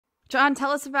John,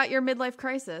 tell us about your midlife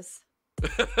crisis.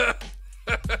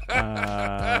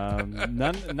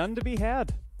 None to be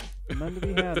had. None to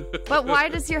be had. But why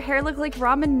does your hair look like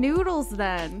ramen noodles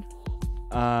then?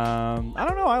 I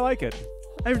don't know. I like it.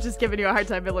 I'm just giving you a hard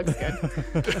time. It looks good.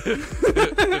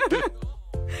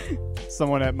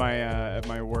 Someone at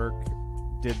my work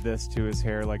did this to his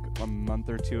hair like a month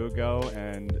or two ago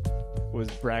and was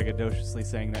braggadociously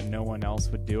saying that no one else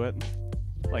would do it.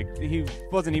 Like, he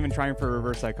wasn't even trying for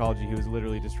reverse psychology. He was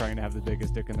literally just trying to have the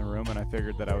biggest dick in the room, and I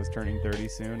figured that I was turning 30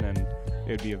 soon, and it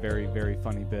would be a very, very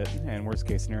funny bit. And worst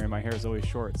case scenario, my hair is always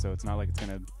short, so it's not like it's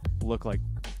going to look like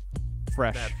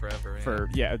fresh. Bad forever,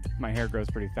 yeah, my hair grows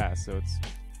pretty fast, so it's...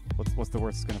 What's the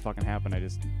worst that's going to fucking happen? I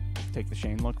just take the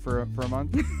Shane look for a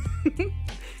month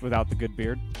without the good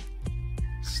beard.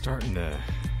 Starting to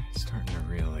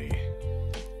really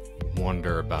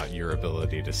wonder about your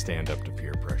ability to stand up to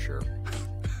peer pressure.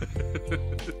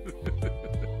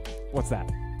 What's that?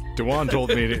 Dewan told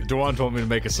me to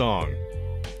make a song,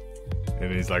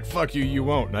 and he's like, "Fuck you, you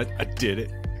won't." And I did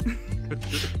it.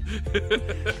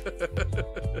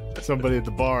 Somebody at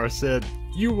the bar said,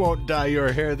 "You won't dye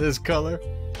your hair this color."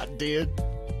 I did.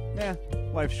 Yeah,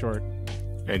 life's short,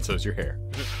 and so's your hair.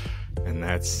 And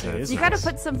that's you got to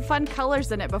put some fun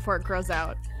colors in it before it grows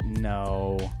out.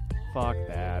 No, fuck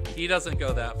that. He doesn't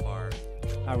go that far.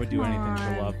 I would do anything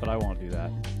for love, but I won't do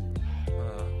that.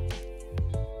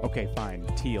 Okay, fine.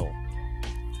 Teal.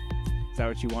 Is that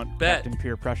what you want? Bet. Captain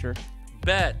Peer Pressure?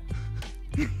 Bet.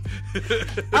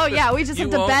 Oh, yeah, we just have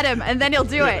to bet him, and then he'll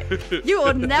do it. You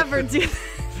will never do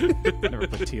that. Never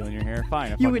put teal in your hair.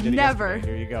 Fine. You would never.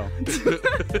 Here you go.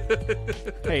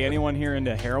 Hey, anyone here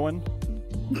into heroin?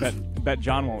 Bet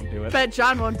John won't do it. Bet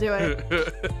John won't do it.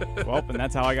 Well, and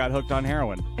that's how I got hooked on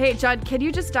heroin. Hey, John, can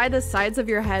you just dye the sides of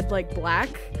your head like black,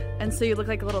 and so you look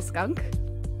like a little skunk?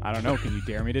 I don't know. Can you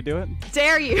dare me to do it?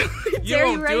 Dare you? You dare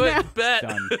won't you right do it. now? Bet.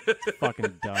 Done.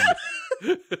 Fucking done.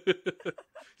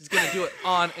 He's gonna do it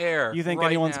on air. You think right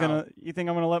anyone's now. gonna? You think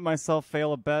I'm gonna let myself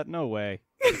fail a bet? No way.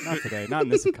 Not today. Not in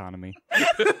this economy.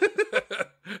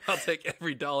 I'll take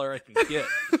every dollar I can get.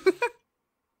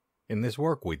 In this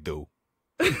work we do.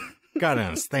 Gotta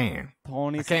understand.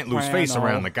 Tony I can't Soprano. lose face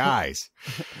around the guys.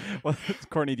 Well,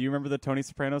 Courtney, do you remember the Tony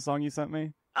Soprano song you sent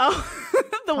me? Oh,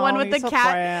 the one with the Tony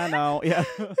cat. Soprano. Yeah.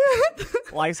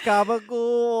 Life's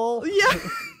gabagool.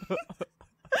 Yeah.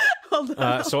 Hold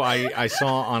on. So I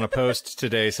saw on a post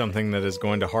today something that is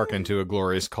going to harken to a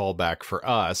glorious callback for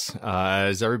us.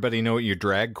 Does everybody know what your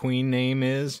drag queen name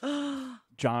is?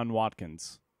 John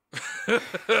Watkins.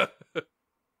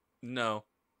 No.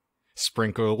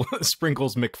 Sprinkles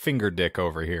McFingerdick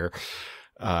over here.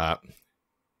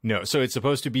 No, so it's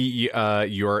supposed to be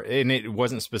your, and it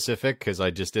wasn't specific because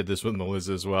I just did this with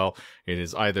Melissa as well. It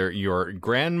is either your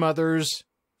grandmother's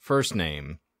first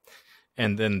name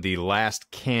and then the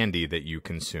last candy that you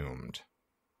consumed.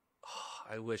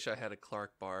 Oh, I wish I had a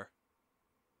Clark bar.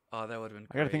 Oh, that would have been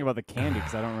great. I got to think about the candy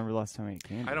because I don't remember the last time I ate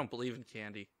candy. I don't believe in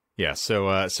candy. Yeah,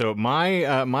 so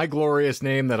my glorious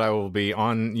name that I will be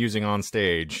using on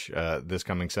stage this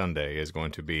coming Sunday is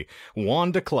going to be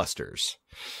Wanda Clusters.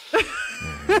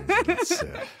 It's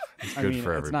good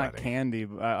for everybody. It's not candy.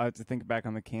 I have to think back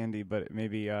on the candy, but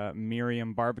maybe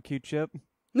Miriam barbecue chip.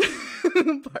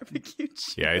 Barbecue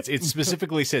chip. Yeah, it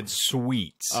specifically said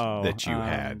sweets that you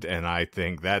had, and I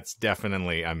think that's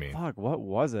definitely. I mean, fuck, what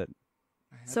was it?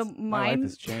 So My life mine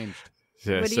has changed.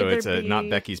 so it's not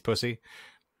Becky's pussy.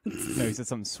 No, he said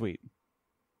something sweet.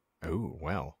 Oh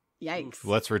well. Yikes.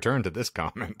 Let's return to this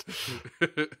comment.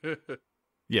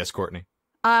 Yes, Courtney.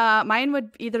 Mine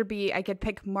would either be I could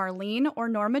pick Marlene or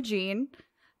Norma Jean,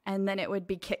 and then it would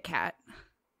be Kit Kat.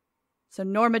 So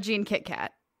Norma Jean Kit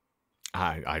Kat.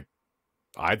 I'd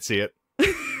see it.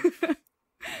 I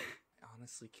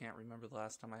honestly can't remember the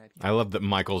last time I had candy. I love that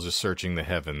Michael's just searching the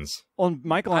heavens. Well,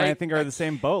 Michael and I I think are in the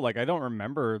same boat. Like, I don't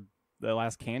remember the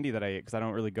last candy that I ate because I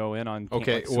don't really go in on.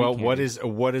 Okay, like, sweet well, candy.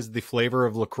 what is the flavor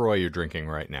of LaCroix you're drinking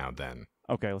right now? Then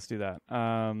Okay, let's do that.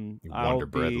 you Wonder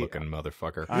Bread looking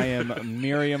motherfucker. I am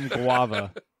Miriam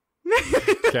Guava.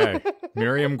 Okay,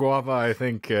 Miriam Guava. I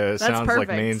think sounds like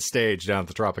perfect. main stage down at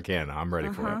the Tropicana. I'm ready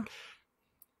for it.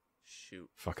 Shoot.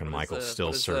 Fucking What is Michael's the- still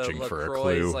what is the searching for a LaCroix's,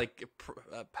 clue. like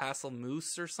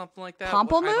Pamplemousse or something like that.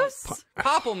 Pamplemousse?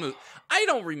 Pamplemousse. I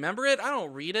don't remember it. I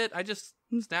don't read it. I just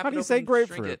snap How it do you open say and drink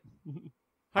grapefruit? it.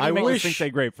 How do you I make wish- this thing say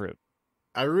grapefruit?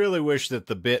 I really wish that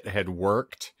the bit had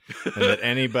worked and that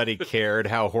anybody cared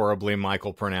how horribly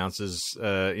Michael pronounces,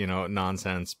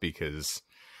 nonsense, because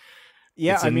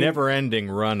Yeah, it's a never-ending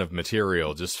run of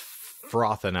material just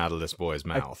frothing out of this boy's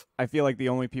mouth. I feel like the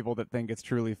only people that think it's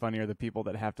truly funny are the people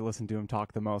that have to listen to him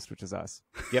talk the most, which is us.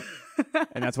 Yep.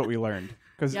 And that's what we learned.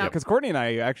 Because Yep. Courtney and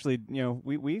I actually,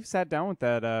 we sat down with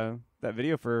that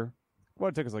video for what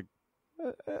it took us like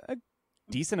a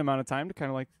decent amount of time to kind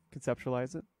of like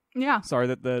conceptualize it. Yeah. Sorry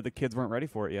that the kids weren't ready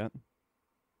for it yet.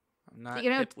 I'm not You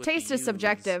know, hip with taste the is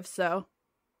subjective, so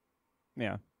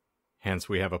Yeah, Hence,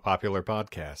 we have a popular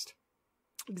podcast.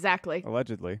 exactly.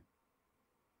 allegedly.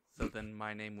 So then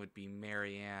my name would be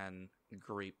Marianne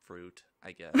Grapefruit,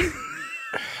 I guess.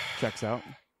 Checks out.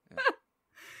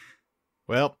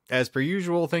 Well, as per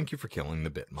usual, thank you for killing the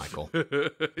bit, Michael.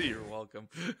 You're welcome.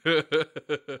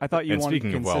 I thought you And wanted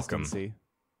speaking of welcome, consistency.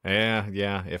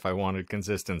 Yeah, if I wanted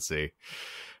consistency.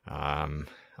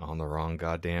 On the wrong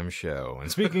goddamn show. And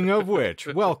speaking of which,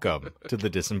 welcome to the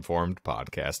Disinformed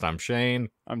podcast. I'm Shane.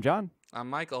 I'm John. I'm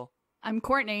Michael. I'm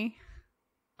Courtney,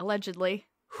 allegedly.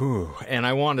 Whew. And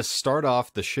I want to start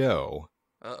off the show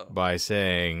Uh-oh. by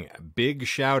saying big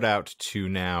shout out to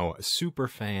now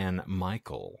superfan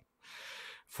Michael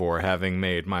for having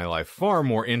made my life far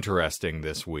more interesting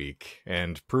this week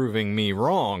and proving me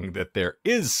wrong that there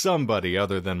is somebody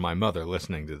other than my mother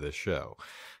listening to this show.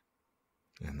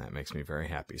 And that makes me very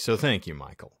happy. So thank you,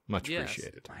 Michael. Much Yes.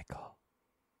 appreciated. Michael.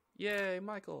 Yay,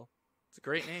 Michael. It's a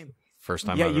great name. First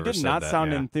time Yeah, I've you ever did said not that,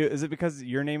 sound yeah. enthused. Is it because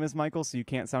your name is Michael, so you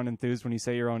can't sound enthused when you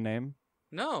say your own name?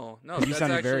 No, 'Cause you that's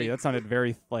sounded actually... that sounded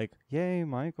very like, yay,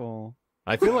 Michael.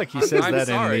 I feel like he says I'm that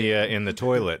sorry. in the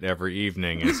toilet every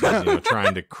evening as he's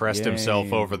trying to crest himself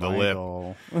Yay, over the lip.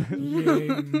 Michael. Yay,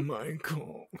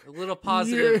 Michael. A little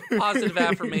positive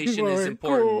affirmation is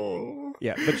important.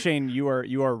 Yeah, but Shane, you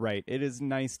are right. It is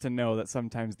nice to know that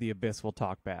sometimes the abyss will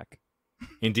talk back.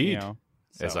 Indeed. You know?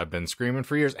 As So. I've been screaming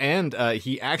for years. And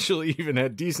he actually even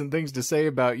had decent things to say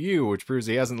about you, which proves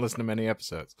he hasn't listened to many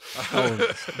episodes.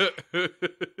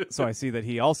 So I see that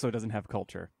he also doesn't have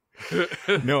culture.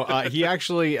 No, he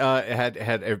actually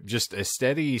had just a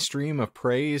steady stream of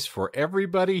praise for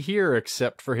everybody here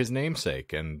except for his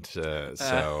namesake. And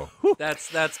so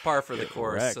That's par for the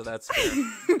course, Correct. so that's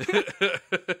fair.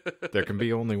 there can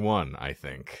be only one, I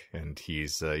think. And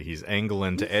he's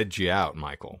angling to edge you out,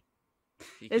 Michael.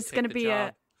 He can It's take going to the be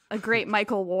job. a great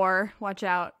Michael war. Watch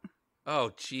out.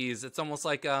 Oh, geez. It's almost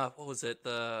like, what was it?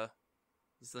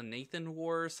 Was the Nathan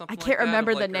War or something I can't like that,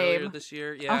 remember of, the like, earlier name. this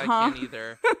year? Yeah, Uh-huh. I can't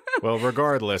either. Well,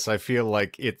 regardless, I feel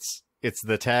like it's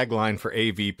the tagline for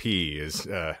AVP is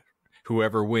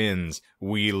whoever wins,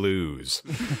 we lose.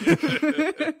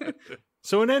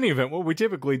 So in any event, what we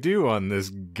typically do on this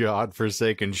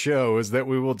godforsaken show is that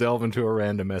we will delve into a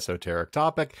random esoteric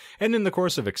topic, and in the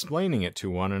course of explaining it to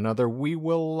one another, we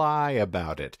will lie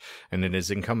about it. And it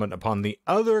is incumbent upon the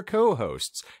other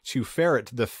co-hosts to ferret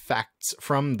the facts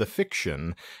from the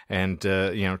fiction and,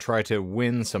 try to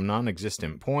win some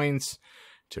non-existent points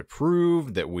to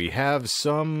prove that we have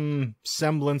some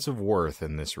semblance of worth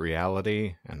in this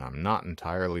reality, and I'm not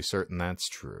entirely certain that's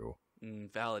true.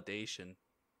 Validation.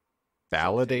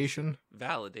 Validation?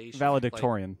 Validation.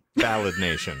 Valedictorian. Valid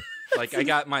nation. Like I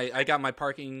got my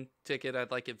parking ticket.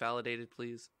 I'd like it validated,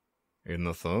 please. In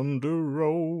the thunder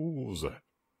rolls.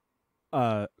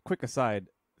 Quick aside.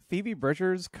 Phoebe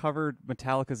Bridgers covered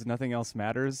Metallica's Nothing Else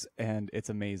Matters, and it's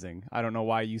amazing. I don't know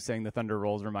why you saying The Thunder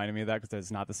Rolls reminded me of that, because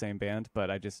it's not the same band,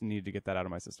 but I just needed to get that out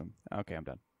of my system. Okay, I'm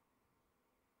done.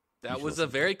 That should was listen a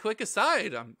very quick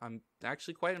aside. I'm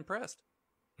actually quite impressed.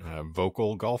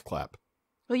 Vocal golf clap.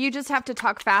 Well, you just have to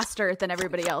talk faster than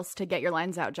everybody else to get your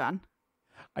lines out, John.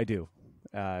 I do.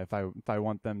 If I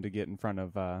want them to get in front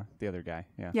of the other guy.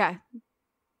 Yeah. Yeah.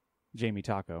 Jamie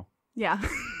Taco. Yeah.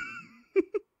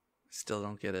 Still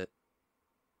don't get it.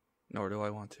 Nor do I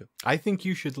want to. I think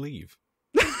you should leave.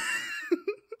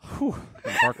 Whew.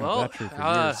 Been barking Well, that tree for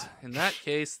years. in that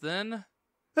case, then.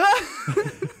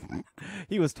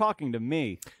 He was talking to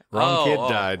me. Wrong kid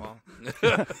died.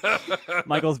 Well.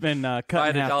 Michael's been cut If I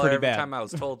in had a half dollar pretty every bad. time I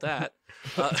was told that.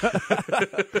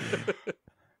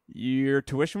 Your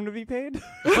tuition to be paid?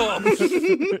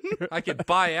 I could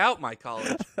buy out my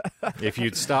college. If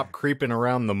you'd stop creeping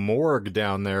around the morgue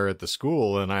down there at the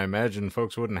school, then I imagine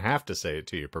folks wouldn't have to say it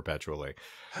to you perpetually.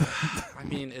 I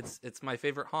mean, it's my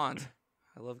favorite haunt.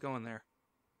 I love going there.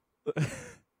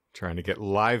 Trying to get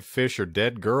live fish or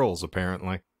dead girls,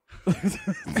 apparently.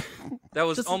 That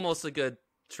was Just- almost a good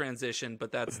transition,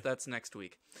 but that's next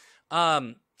week.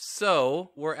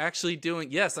 So we're actually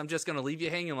doing. Yes, I'm just gonna leave you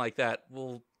hanging like that.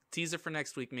 We'll tease it for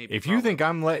next week, maybe. If you think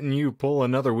I'm letting you pull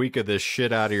another week of this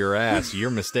shit out of your ass, you're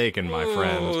mistaken, my Oh,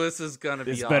 friend. this is gonna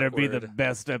be. This better be the awkward.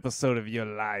 best episode of your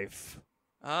life.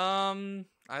 I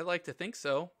like to think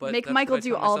so, but Make that's Michael what I do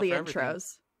tell all myself the for everything.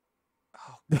 intros.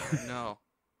 Oh God, no.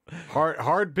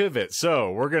 Hard pivot.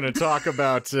 So we're going to talk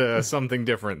about something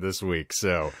different this week.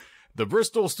 So the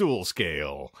Bristol stool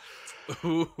scale.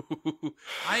 Ooh,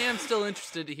 I am still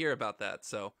interested to hear about that.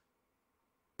 So,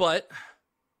 but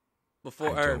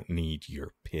before I don't need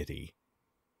your pity.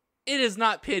 it is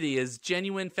not pity, it's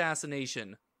genuine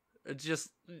fascination.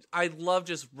 I love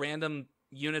just random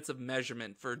units of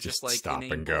measurement for just like stop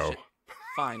inane and go. bullshit.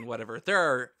 Fine, whatever. There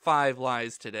are 5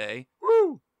 lies today.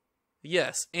 Woo!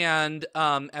 Yes, and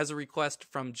as a request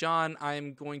from John, I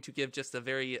am going to give just a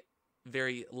very,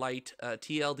 very light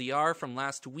TLDR from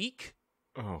last week.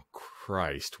 Oh,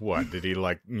 Christ. What? Did he,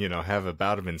 have a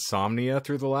bout of insomnia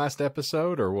through the last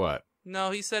episode, or what?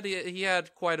 No, he said he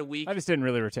had quite a week. I just didn't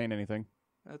really retain anything.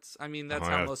 That's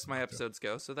how most of my episodes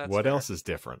go, so that's what fair. else is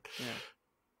different? Yeah.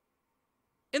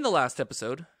 In the last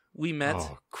episode, we met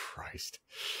Oh, Christ.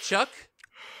 Chuck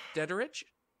Dederich.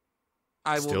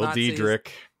 I will Still not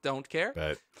Diedrich, don't care.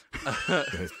 but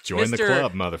join the Mr.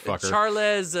 club, motherfucker.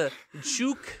 Charles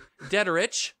Chuk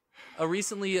Dederich, a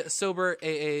recently sober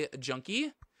AA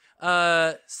junkie.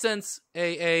 Since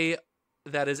AA,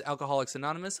 that is Alcoholics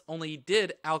Anonymous, only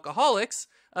did alcoholics,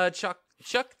 Chuck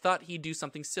thought he'd do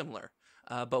something similar,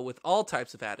 but with all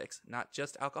types of addicts, not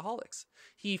just alcoholics.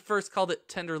 He first called it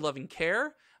tender loving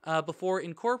care, before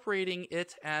incorporating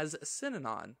it as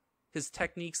Synanon. His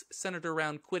techniques centered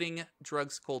around quitting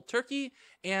drugs cold turkey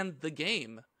and the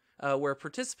game, where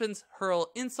participants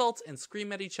hurl insults and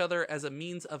scream at each other as a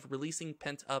means of releasing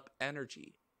pent-up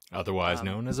energy. Otherwise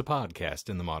known as a podcast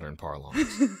in the modern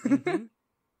parlance. Mm-hmm.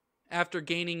 After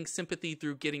gaining sympathy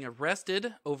through getting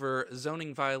arrested over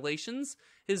zoning violations,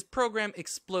 his program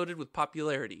exploded with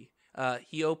popularity.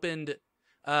 He opened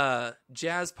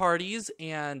jazz parties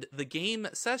and the game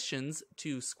sessions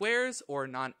to squares or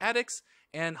non-addicts,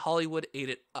 and Hollywood ate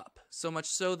it up, so much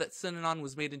so that Synanon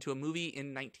was made into a movie in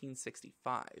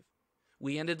 1965.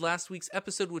 We ended last week's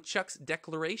episode with Chuck's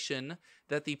declaration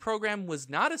that the program was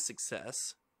not a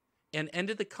success, and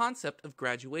ended the concept of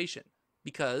graduation,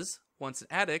 because once an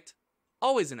addict,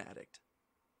 always an addict.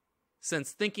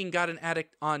 Since thinking got an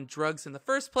addict on drugs in the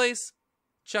first place,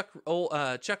 Chuck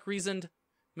reasoned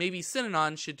maybe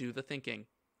Synanon should do the thinking.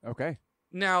 Okay.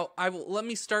 Now, let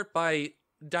me start by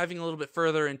diving a little bit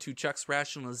further into Chuck's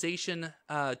rationalization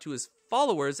to his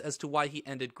followers as to why he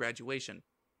ended graduation.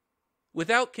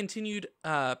 Without continued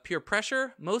peer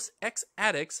pressure, most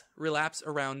ex-addicts relapse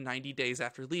around 90 days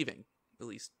after leaving, at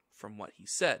least from what he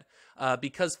said.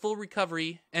 Because full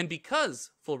recovery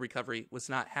was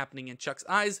not happening in Chuck's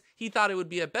eyes, he thought it would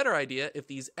be a better idea if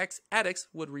these ex-addicts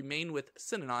would remain with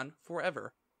Synanon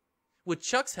forever. With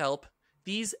Chuck's help,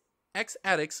 these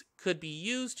ex-addicts could be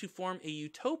used to form a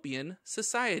utopian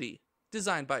society,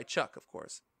 designed by Chuck, of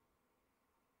course.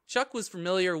 Chuck was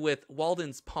familiar with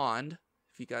Walden's Pond,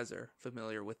 if you guys are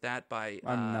familiar with that, by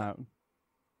I'm not.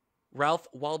 Ralph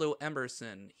Waldo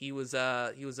Emerson. He was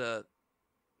a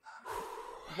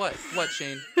what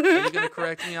Shane? Are you going to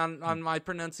correct me on my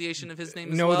pronunciation of his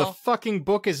name as well? No, the fucking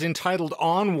book is entitled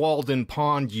On Walden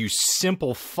Pond, you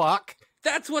simple fuck.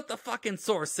 That's what the fucking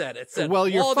source said. It said, well,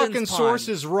 your Walden's fucking Pond. source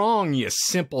is wrong, you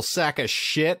simple sack of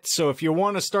shit. So if you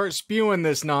want to start spewing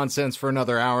this nonsense for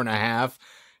another hour and a half,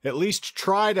 at least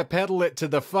try to peddle it to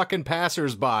the fucking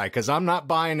passersby, because I'm not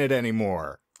buying it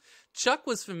anymore. Chuck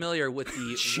was familiar with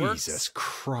the Jesus works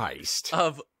Christ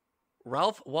of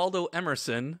Ralph Waldo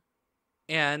Emerson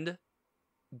and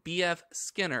B.F.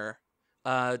 Skinner.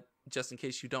 Just in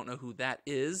case you don't know who that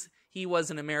is, he was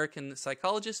an American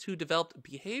psychologist who developed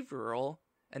behavioral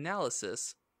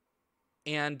analysis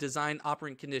and designed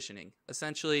operant conditioning.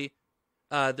 Essentially,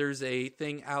 there's a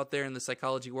thing out there in the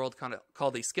psychology world kind of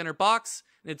called a Skinner box.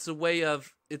 And it's a way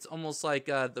of, it's almost like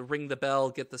the ring the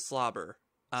bell, get the slobber.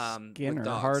 Skinner,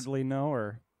 hardly know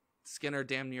her. Skinner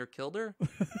damn near killed her.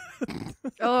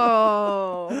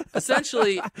 Oh.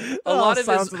 Essentially, a lot of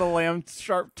sounds his... of the lamb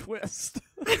sharp twist.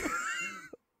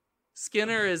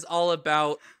 Skinner is all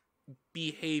about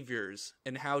behaviors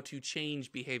and how to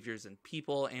change behaviors in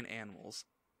people and animals.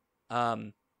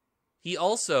 He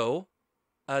also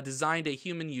designed a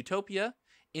human utopia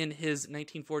in his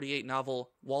 1948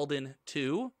 novel Walden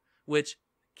 2, which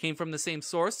came from the same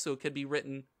source, so it could be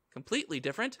written completely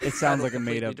different. It sounds like a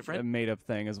made completely up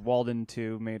thing. Is Walden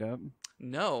 2 made up?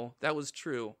 No, that was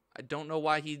true. I don't know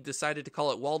why he decided to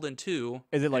call it Walden 2.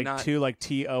 Is it like not... 2 like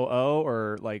TOO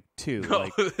or like 2? No,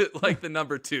 like the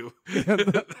number 2.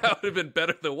 That would have been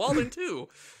better than Walden 2.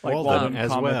 Like Walden as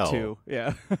well. 2.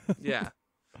 Yeah. Yeah.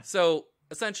 So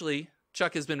essentially,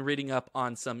 Chuck has been reading up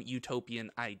on some utopian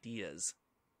ideas.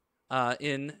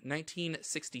 In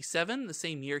 1967, the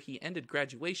same year he ended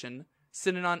graduation,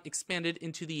 Synanon expanded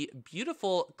into the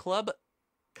beautiful Club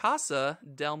Casa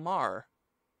del Mar,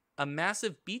 a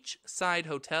massive beachside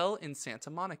hotel in Santa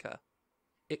Monica.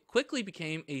 It quickly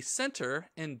became a center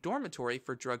and dormitory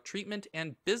for drug treatment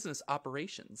and business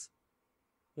operations.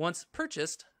 Once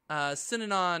purchased,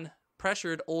 Synanon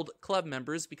pressured old club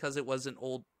members, because it was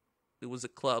a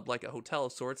club, like a hotel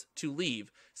of sorts, to leave,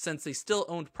 since they still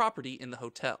owned property in the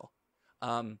hotel,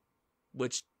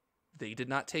 which they did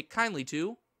not take kindly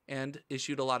to, and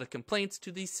issued a lot of complaints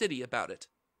to the city about it.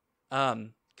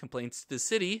 Complaints to the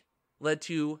city led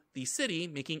to the city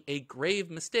making a grave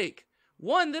mistake,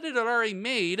 one that it had already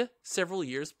made several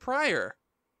years prior.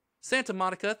 Santa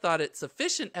Monica thought it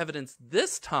sufficient evidence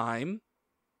this time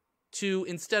to,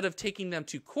 instead of taking them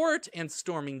to court and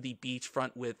storming the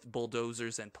beachfront with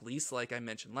bulldozers and police, like I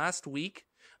mentioned last week,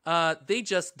 they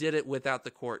just did it without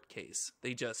the court case.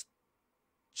 They just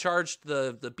charged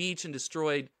the beach and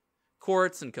destroyed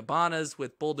courts and cabanas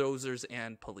with bulldozers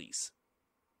and police.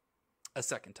 A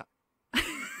second time.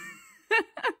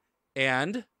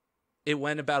 And it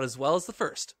went about as well as the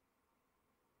first.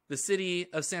 The city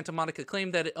of Santa Monica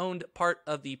claimed that it owned part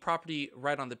of the property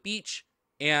right on the beach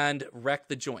and wrecked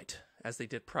the joint, as they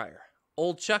did prior.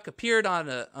 Old Chuck appeared at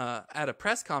a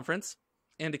press conference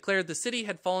and declared the city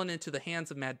had fallen into the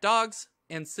hands of mad dogs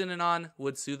and Synanon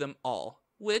would sue them all,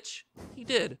 which he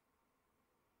did.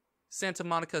 Santa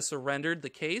Monica surrendered the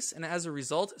case, and as a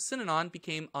result, Synanon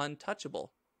became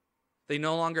untouchable. They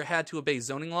no longer had to obey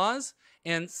zoning laws,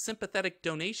 and sympathetic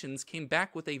donations came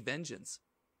back with a vengeance.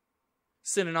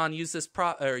 Synanon used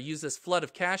this flood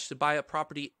of cash to buy up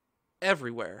property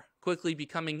everywhere, quickly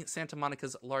becoming Santa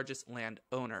Monica's largest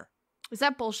landowner. Is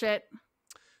that bullshit?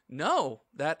 No,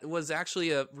 that was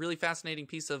actually a really fascinating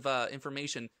piece of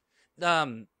information.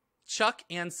 Chuck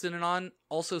and Synanon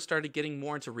also started getting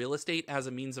more into real estate as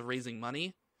a means of raising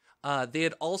money. They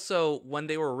had also, when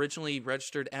they were originally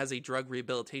registered as a drug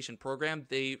rehabilitation program,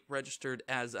 they registered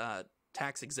as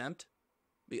tax exempt,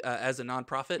 as a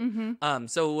nonprofit. Mm-hmm.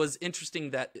 So it was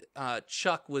interesting that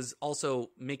Chuck was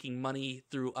also making money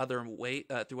through other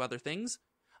things.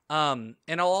 And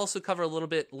I'll also cover a little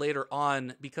bit later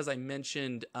on, because I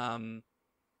mentioned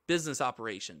business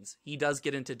operations. He does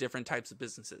get into different types of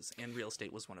businesses, and real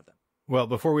estate was one of them. Well,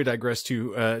 before we digress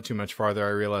too much farther,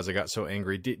 I realized I got so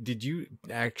angry. Did you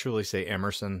actually say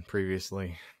Emerson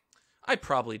previously? I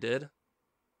probably did.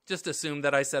 Just assume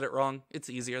that I said it wrong. It's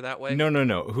easier that way.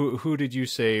 No. Who did you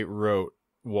say wrote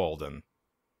Walden?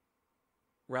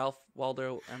 Ralph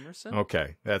Waldo Emerson?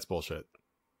 Okay, that's bullshit.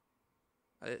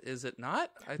 Is it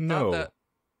not? I No. thought that...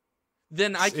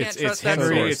 Then I can't trust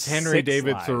Henry, that source. It's Henry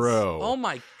David Thoreau. Oh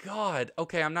my god.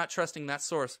 Okay, I'm not trusting that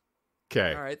source.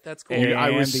 Okay. All right, that's cool. And I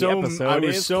was the so episode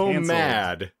is canceled.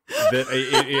 mad that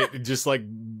it just like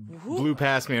blew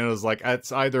past me, and I was like,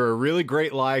 it's either a really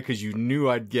great lie because you knew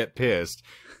I'd get pissed,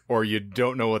 or you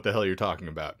don't know what the hell you're talking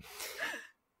about.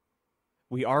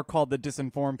 We are called the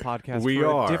Disinformed podcast We for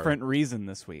are. a different reason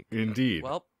this week. Indeed.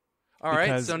 Well, all right.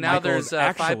 Because So now Michael's there's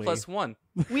 5 actually plus 1.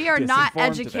 We are not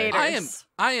Disinformed today. educators.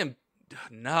 I am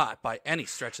not by any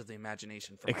stretch of the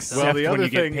imagination for myself. Except the when other you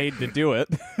thing- get paid to do it.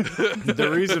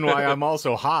 The reason why I'm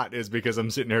also hot is because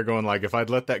I'm sitting here going like, if I'd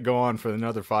let that go on for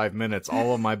another 5 minutes,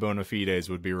 all of my bona fides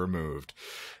would be removed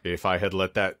if I had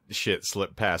let that shit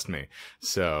slip past me.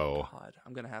 So God,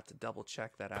 I'm gonna have to double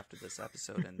check that after this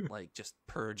episode and like just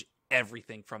purge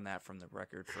everything from the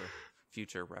record for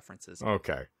future references.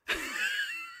 okay.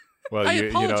 Well, I you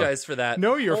apologize for that.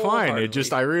 No, you're fine. wholeheartedly. It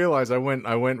just, I realized I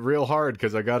went real hard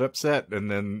because I got upset, and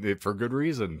then for good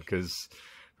reason, because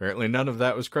apparently none of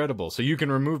that was credible. So you can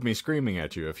remove me screaming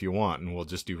at you if you want, and we'll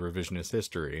just do revisionist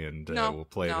history, and we'll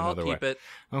play it another I'll keep way. it.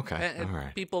 Okay, And all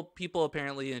right. People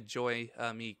apparently enjoy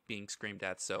me being screamed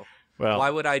at, so Well, why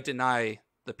would I deny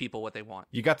the people what they want?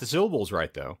 you got the syllables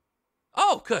right though.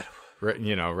 Oh, good.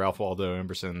 Ralph Waldo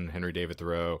Emerson, Henry David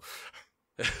Thoreau.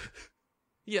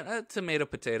 Yeah, tomato,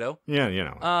 potato. Yeah,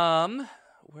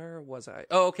 Where was I?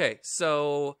 Oh, okay.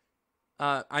 So,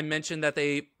 I mentioned that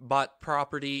they bought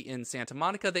property in Santa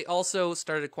Monica. They also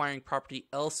started acquiring property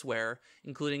elsewhere,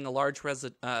 including a large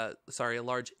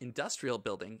industrial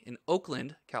building in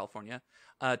Oakland, California,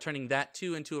 turning that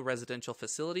into a residential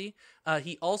facility.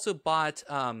 He also bought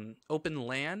open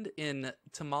land in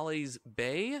Tamales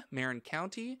Bay, Marin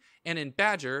County, and in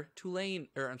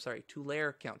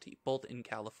Tulare County, both in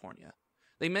California.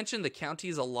 They mentioned the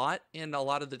counties a lot in a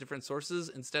lot of the different sources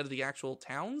instead of the actual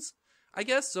towns, I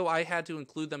guess. So I had to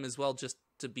include them as well just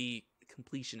to be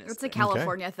completionist. It's a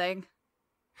California thing.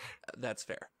 That's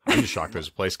fair. I'm just shocked there's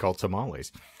a place called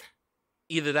Tamales.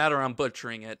 Either that or I'm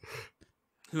butchering it.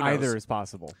 Who knows? Either is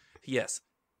possible. Yes.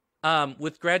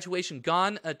 With graduation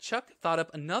gone, Chuck thought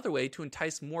up another way to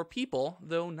entice more people,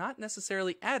 though not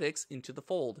necessarily addicts, into the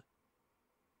fold.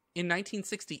 In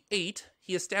 1968,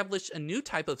 he established a new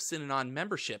type of Synanon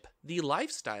membership, the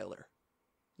Lifestyler.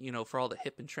 You know, for all the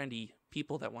hip and trendy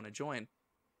people that want to join.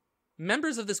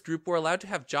 Members of this group were allowed to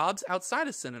have jobs outside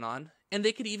of Synanon, and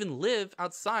they could even live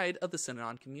outside of the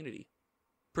Synanon community.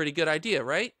 Pretty good idea,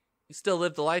 right? You still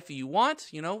live the life you want,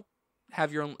 you know,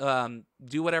 have your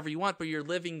do whatever you want, but you're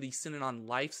living the Synanon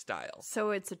lifestyle. So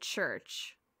it's a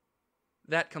church.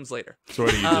 That comes later. So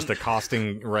what, are you just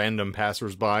accosting random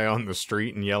passersby on the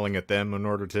street and yelling at them in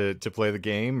order to play the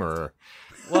game, or?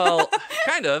 Well,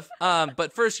 kind of.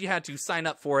 But first you had to sign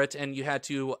up for it, and you had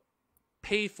to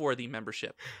pay for the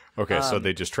membership. Okay, so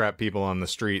they just trap people on the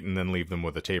street and then leave them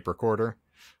with a tape recorder?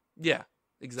 Yeah,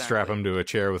 exactly. Strap them to a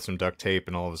chair with some duct tape,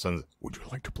 and all of a sudden, would you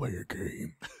like to play a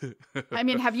game? I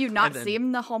mean, have you not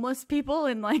seen the homeless people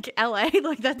in, like, LA?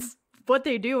 Like, that's what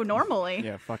they do normally.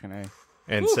 Yeah, fucking A.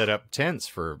 And set up tents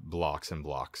for blocks and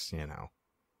blocks, you know,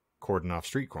 cordon off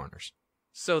street corners.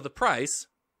 So the price,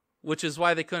 which is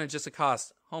why they couldn't just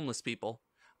accost homeless people,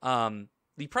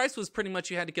 the price was pretty much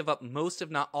you had to give up most, if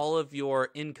not all, of your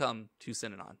income to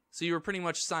Synanon. So you were pretty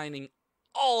much signing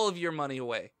all of your money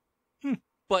away.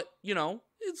 But, you know,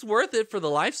 it's worth it for the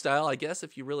lifestyle, I guess,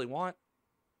 if you really want.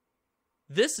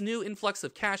 This new influx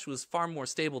of cash was far more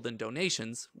stable than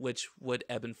donations, which would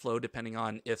ebb and flow depending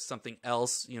on if something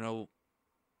else, you know,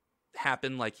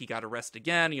 happened, like he got arrested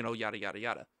again, you know, yada, yada,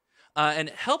 yada. And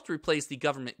it helped replace the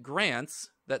government grants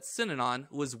that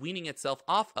Synanon was weaning itself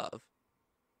off of.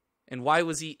 And why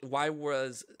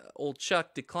was old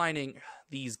Chuck declining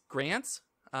these grants?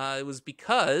 It was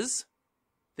because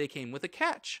they came with a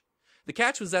catch. The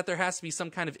catch was that there has to be some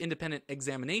kind of independent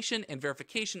examination and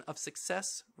verification of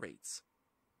success rates.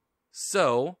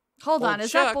 So, hold on,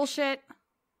 is that bullshit?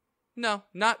 No,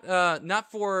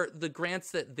 not for the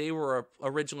grants that they were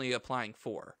originally applying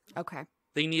for. Okay.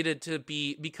 They needed to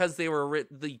be, because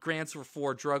the grants were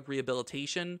for drug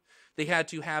rehabilitation, they had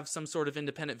to have some sort of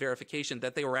independent verification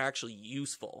that they were actually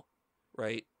useful,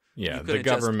 right? Yeah, the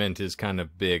government is kind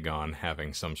of big on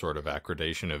having some sort of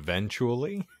accreditation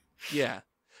eventually. Yeah.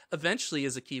 Eventually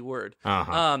is a key word.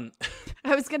 Uh-huh.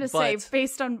 I was going to say,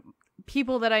 based on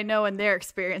people that I know and their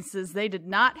experiences, they did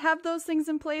not have those things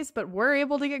in place, but were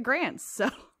able to get grants. So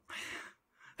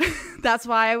that's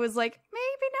why I was like,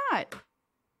 maybe not.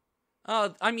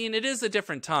 I mean, it is a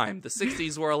different time. The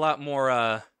 60s were a lot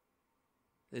more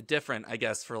different, I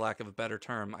guess, for lack of a better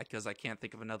term, because I can't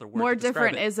think of another word. More to describe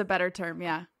different it. is a better term,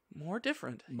 yeah. More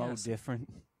different. More yes. different.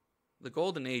 The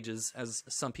golden ages, as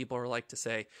some people are like to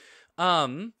say.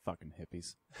 Fucking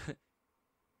hippies.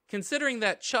 Considering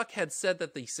that Chuck had said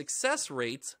that the success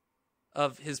rate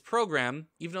of his program,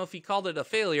 even though if he called it a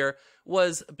failure,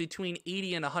 was between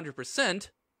 80 and 100%,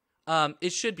 it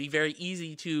should be very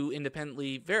easy to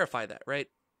independently verify that, right?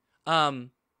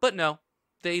 But no,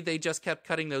 they just kept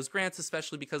cutting those grants,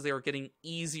 especially because they were getting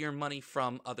easier money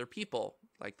from other people,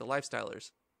 like the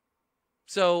Lifestylers.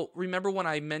 So remember when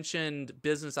I mentioned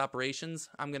business operations?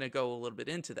 I'm going to go a little bit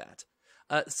into that.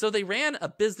 So they ran a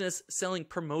business selling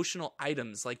promotional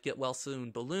items like get well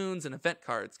soon balloons and event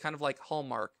cards, kind of like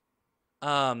Hallmark.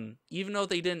 Even though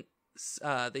they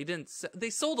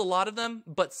sold a lot of them,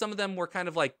 but some of them were kind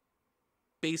of like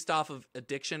based off of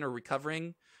addiction or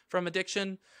recovering from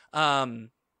addiction.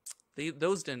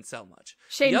 Those didn't sell much.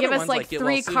 Shane, give us like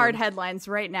 3 card headlines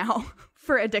right now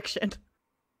for addiction.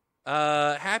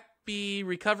 Happy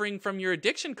recovering from your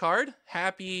addiction card.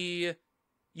 Happy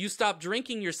you stopped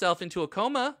drinking yourself into a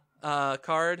coma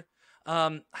card.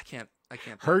 I can't.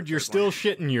 Heard you're still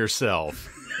shitting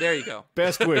yourself. There you go.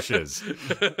 Best wishes.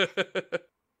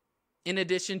 In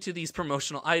addition to these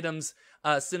promotional items,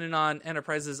 Synanon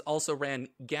Enterprises also ran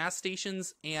gas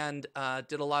stations and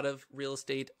did a lot of real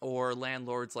estate or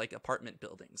landlords like apartment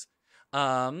buildings.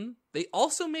 They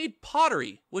also made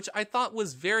pottery, which I thought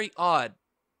was very odd.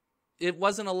 It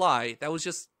wasn't a lie. That was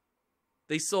just,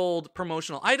 they sold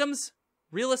promotional items,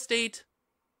 real estate,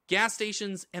 gas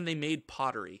stations, and they made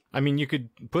pottery. I mean, you could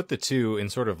put the two in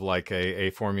sort of like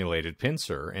a formulated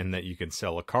pincer, and that you could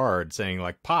sell a card saying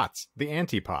like pots, the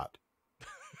anti-pot.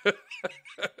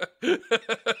 There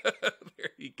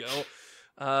you go.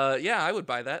 Yeah, I would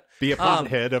buy that. Be a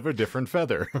pothead of a different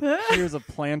feather. Here's a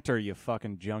planter, you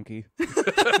fucking junkie.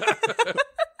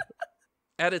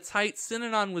 At its height,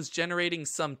 Synanon was generating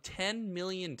some $10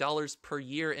 million per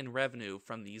year in revenue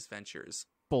from these ventures.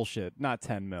 Bullshit, not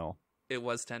 10 mil. It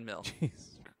was 10 mil.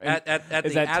 Jeez. At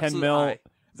is the that 10 absolute mil? high.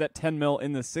 Is that 10 mil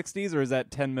in the 60s, or is that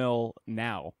 10 mil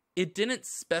now? It didn't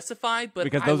specify, but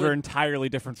because those are entirely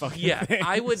different fucking things.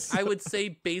 I would say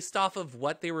based off of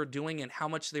what they were doing and how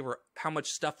much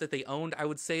stuff that they owned, I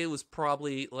would say it was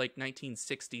probably like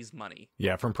 1960s money.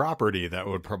 Yeah, from property, that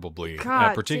would probably,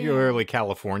 God particularly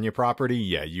California property,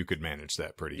 yeah, you could manage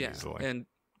that pretty easily. And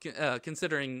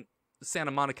considering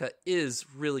Santa Monica is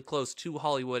really close to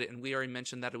Hollywood, and we already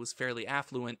mentioned that it was fairly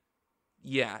affluent.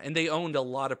 Yeah, and they owned a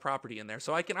lot of property in there.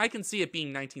 So I can see it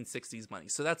being 1960s money.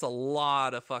 So that's a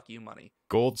lot of fuck you money.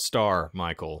 Gold star,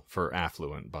 Michael, for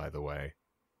affluent, by the way.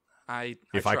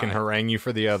 If I can harangue you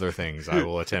for the other things, I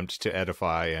will attempt to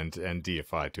edify and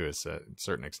deify to a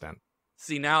certain extent.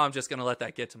 See, now I'm just going to let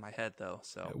that get to my head, though.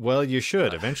 So well, you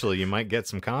should. Eventually, you might get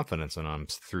some confidence when I'm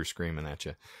through screaming at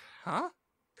you. Huh?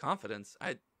 Confidence?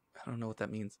 I don't know what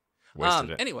that means. Wasted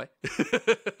it. Anyway,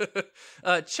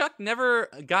 Chuck never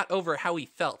got over how he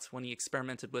felt when he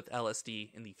experimented with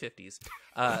LSD in the 50s.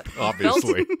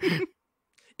 Obviously.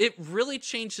 It really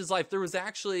changed his life. There was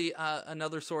actually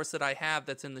another source that I have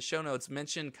that's in the show notes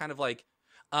mentioned kind of like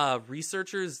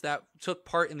researchers that took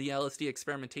part in the LSD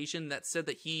experimentation that said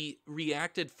that he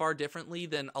reacted far differently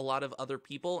than a lot of other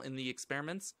people in the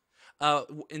experiments.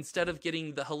 Instead of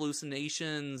getting the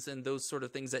hallucinations and those sort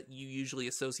of things that you usually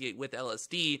associate with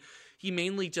LSD, he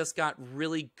mainly just got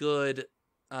really good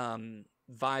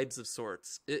vibes of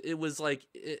sorts. It was like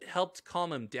it helped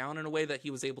calm him down in a way that he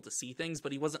was able to see things,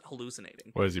 but he wasn't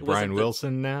hallucinating. What is he, Brian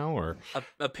Wilson now, or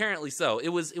apparently so? It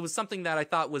was something that I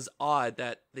thought was odd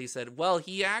that they said, well,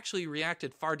 he actually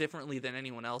reacted far differently than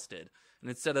anyone else did,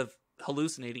 and instead of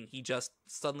hallucinating, he just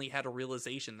suddenly had a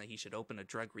realization that he should open a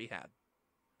drug rehab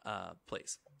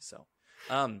place. So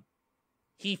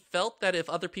he felt that if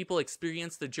other people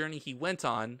experienced the journey he went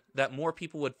on, that more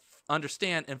people would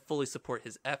understand and fully support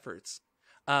his efforts.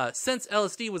 Since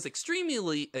LSD was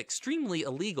extremely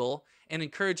illegal, and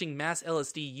encouraging mass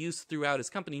LSD use throughout his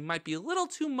company might be a little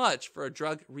too much for a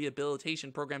drug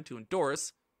rehabilitation program to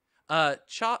endorse,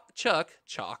 Chuck,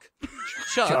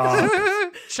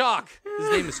 his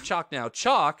name is Chalk now,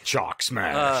 Chalk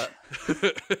Smash.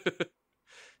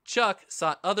 Chuck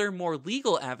sought other, more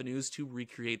legal avenues to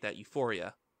recreate that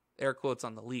euphoria. Air quotes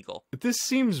on the legal. This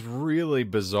seems really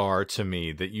bizarre to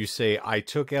me that you say, I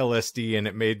took LSD and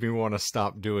it made me want to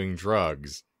stop doing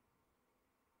drugs.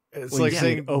 It's like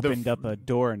saying he opened up a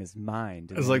door in his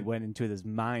mind. And he went into his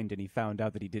mind and he found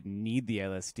out that he didn't need the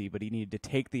LSD, but he needed to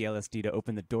take the LSD to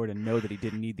open the door to know that he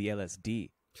didn't need the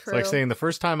LSD. It's like saying the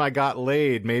first time I got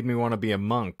laid made me want to be a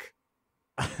monk.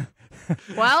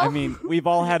 Well, I mean, we've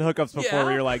all had hookups before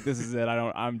where you're like, "This is it.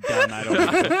 I'm done. I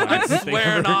don't need to find this thing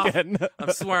ever again."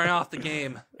 I'm swearing off the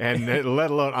game. And let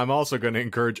alone, I'm also going to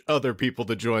encourage other people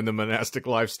to join the monastic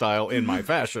lifestyle in my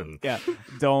fashion. Yeah,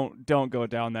 don't go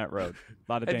down that road.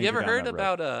 A lot of Have you ever heard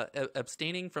about road.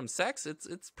 abstaining from sex?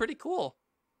 It's pretty cool.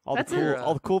 All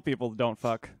the cool people don't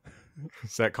fuck.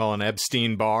 Is that called an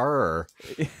Epstein bar? Or?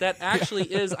 That actually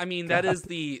is. I mean, that is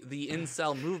the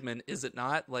incel movement, is it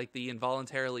not? Like the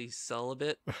involuntarily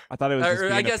celibate. I thought it was.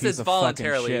 Just I guess it's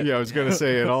voluntarily. Yeah, I was going to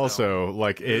say it also.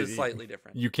 Like it is slightly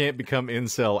different. You can't become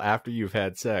incel after you've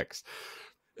had sex.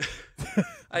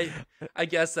 I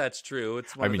guess that's true.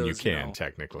 It's one of those, you can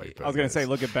technically. I was going to say,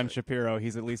 look at Ben Shapiro.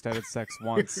 He's at least had sex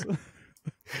once.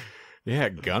 Yeah,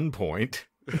 at gunpoint.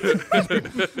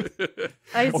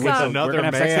 I with saw another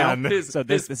man. This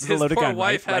is a loaded gun.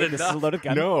 Wife right? had This is a loaded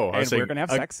gun. No, and we're gonna have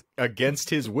sex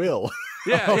against his will.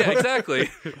 Yeah,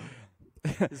 exactly.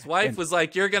 His wife was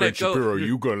like, "You're gonna go." Shapiro,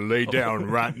 you gonna lay down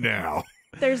right now.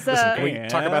 There's Listen, can we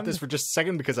talk about this for just a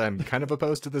second because I'm kind of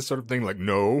opposed to this sort of thing. Like,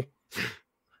 no.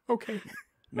 Okay.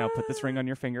 Now put this ring on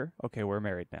your finger. Okay, we're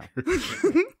married now.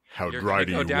 How You're dry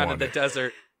do you go down want in the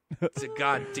desert.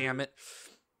 God damn it.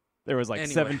 There was like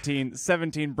 17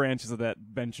 branches of that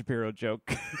Ben Shapiro joke.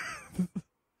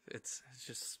 It's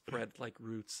just spread like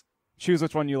roots. Choose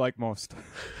which one you like most.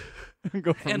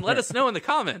 And let us know in the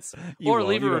comments. Or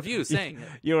leave a review saying it.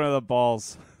 You don't have the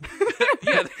balls.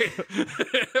 Yeah,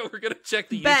 we're going to check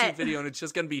the YouTube video and it's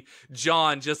just going to be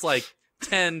John, just like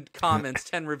 10 comments,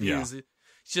 10 reviews. Yeah.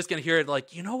 He's just going to hear it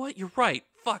like, you know what? You're right.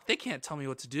 Fuck, they can't tell me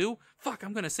what to do. Fuck,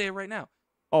 I'm going to say it right now.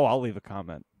 Oh, I'll leave a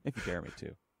comment if you dare me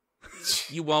to.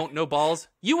 You won't, no balls.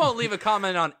 You won't leave a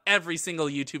comment on every single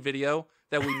YouTube video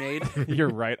that we made. You're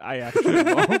right, I actually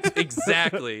won't.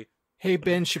 Exactly. Hey,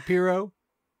 Ben Shapiro,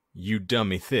 you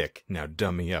dummy thick. Now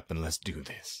dummy up and let's do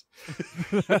this.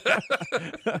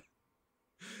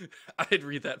 I'd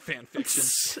read that fan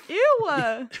fiction.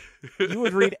 Ew. You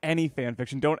would read any fan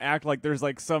fiction. Don't act like there's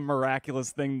like some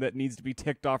miraculous thing that needs to be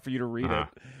ticked off for you to read it.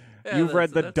 Yeah, You've read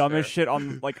the dumbest shit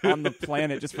on the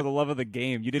planet just for the love of the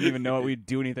game. You didn't even know it would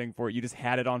do anything for it. You just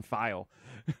had it on file.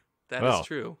 That is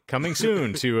true. Coming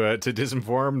soon to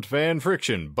Disinformed fan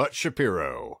friction, Butt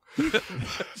Shapiro.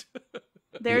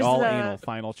 There's the all-anal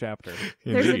final chapter.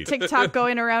 There's Indeed. a TikTok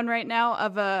going around right now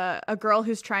of a girl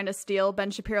who's trying to steal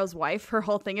Ben Shapiro's wife. Her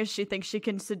whole thing is she thinks she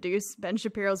can seduce Ben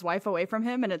Shapiro's wife away from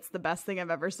him, and it's the best thing I've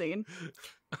ever seen.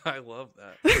 I love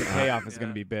that. The payoff is going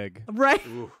to be big. Right?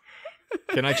 Ooh.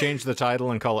 Can I change the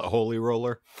title and call it Holy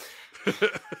Roller?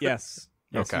 Yes.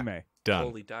 Yes, Okay. you may. Done.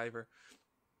 Holy diver.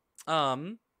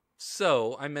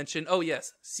 So I mentioned,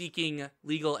 seeking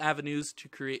legal avenues to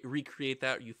recreate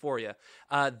that euphoria.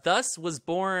 Thus was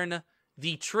born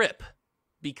The Trip,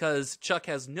 because Chuck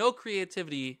has no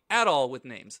creativity at all with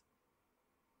names.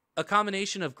 A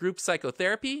combination of group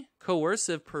psychotherapy,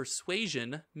 coercive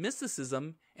persuasion,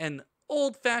 mysticism, and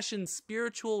old-fashioned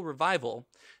spiritual revival,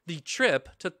 The Trip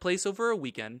took place over a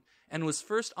weekend and was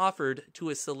first offered to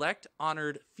a select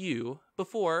honored few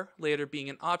before later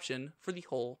being an option for the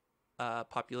whole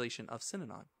population of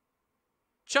Synanon.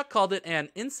 Chuck called it an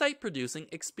insight-producing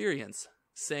experience,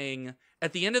 saying,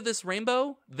 "At the end of this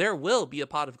rainbow, there will be a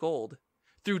pot of gold.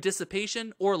 Through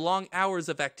dissipation or long hours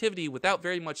of activity without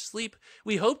very much sleep,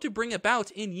 we hope to bring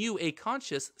about in you a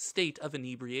conscious state of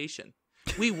inebriation.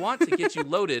 We want to get you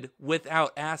loaded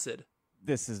without acid."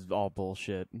 This is all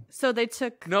bullshit. So they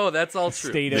took... No, that's all true.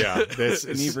 State of Yeah, this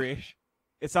is... inebriation.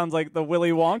 It sounds like the Willy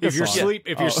Wonka If you're song.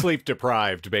 you're sleep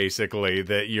deprived, basically,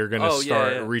 that you're going to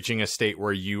start yeah. reaching a state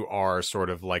where you are sort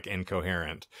of like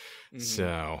incoherent. Mhm.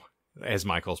 So, as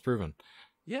Michael's proven.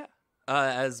 Yeah.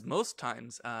 As most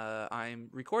times I'm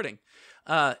recording.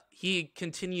 He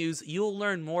continues, "You'll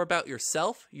learn more about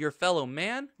yourself, your fellow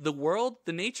man, the world,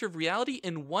 the nature of reality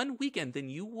in one weekend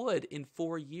than you would in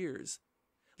 4 years.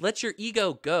 Let your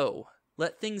ego go.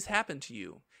 Let things happen to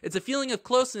you. It's a feeling of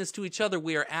closeness to each other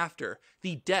we are after,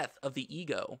 the death of the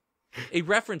ego. A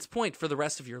reference point for the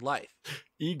rest of your life."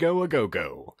 Ego a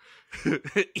go-go.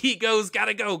 Ego's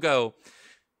gotta go.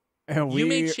 And You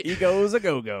may egos a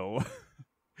go-go.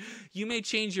 You may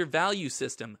change your value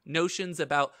system, notions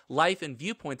about life, and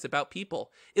viewpoints about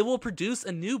people. It will produce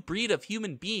a new breed of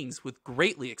human beings with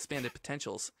greatly expanded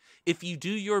potentials. If you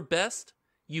do your best,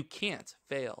 you can't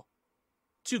fail.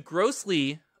 To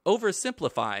grossly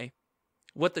oversimplify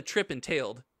what the trip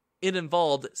entailed, it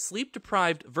involved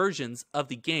sleep-deprived versions of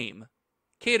the game,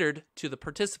 catered to the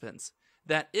participants.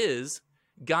 That is,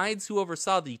 guides who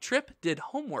oversaw the trip did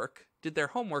their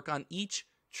homework on each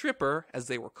tripper, as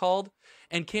they were called,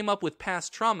 and came up with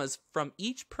past traumas from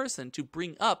each person to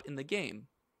bring up in the game.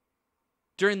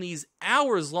 During these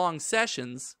hours-long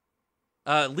sessions,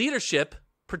 leadership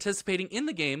participating in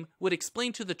the game would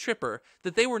explain to the tripper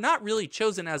that they were not really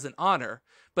chosen as an honor,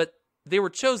 but they were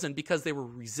chosen because they were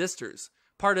resistors,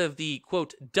 part of the,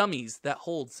 quote, dummies that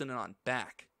hold Synanon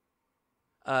back.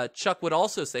 Chuck would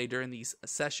also say during these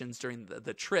sessions, during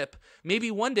the trip,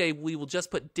 maybe one day we will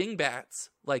just put dingbats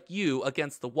like you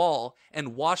against the wall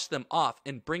and wash them off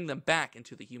and bring them back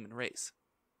into the human race.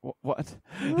 What?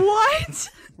 What?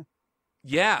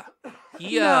 Yeah.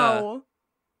 No.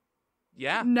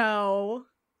 Yeah. No.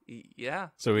 Yeah.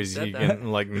 So is said he that. going to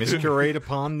like masquerade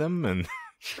upon them? And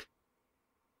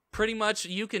Pretty much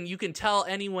you can tell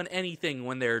anyone anything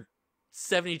when they're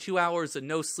 72 hours of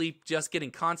no sleep, just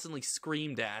getting constantly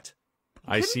screamed at.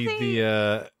 I see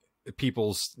the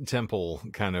People's Temple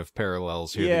kind of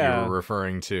parallels here that you were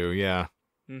referring to. Yeah.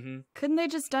 Mm-hmm. Couldn't they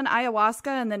just done ayahuasca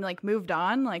and then like moved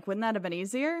on? Like, wouldn't that have been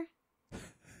easier?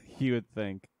 You would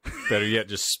think. Better yet,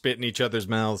 just spit in each other's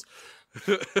mouths.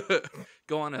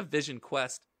 Go on a vision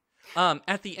quest.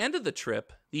 At the end of the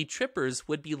trip, the trippers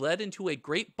would be led into a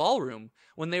great ballroom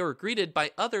when they were greeted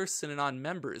by other Synanon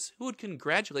members who would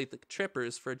congratulate the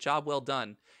trippers for a job well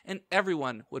done, and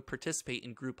everyone would participate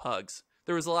in group hugs.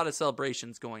 There was a lot of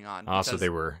celebrations going on. Also, they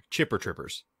were chipper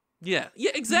trippers. Yeah,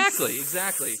 exactly.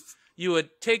 You would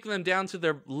take them down to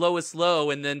their lowest low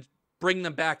and then bring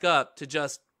them back up to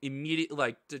just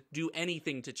immediately, to do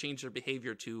anything to change their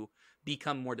behavior to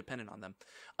become more dependent on them.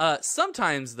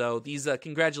 Sometimes, though, these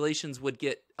congratulations would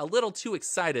get a little too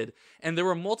excited, and there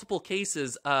were multiple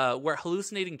cases where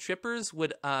hallucinating trippers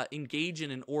would engage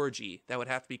in an orgy that would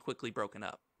have to be quickly broken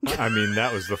up. I mean,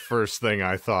 that was the first thing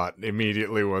I thought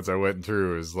immediately once I went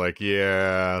through. Is like,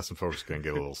 yeah, some folks are gonna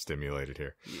get a little stimulated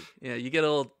here. Yeah, you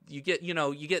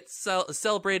get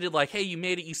celebrated like, hey, you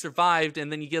made it, you survived,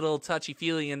 and then you get a little touchy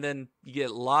feely, and then you get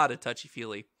a lot of touchy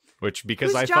feely. Which,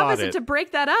 because Whose I job thought is it to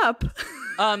break that up?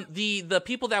 The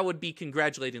people that would be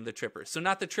congratulating the trippers. So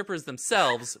not the trippers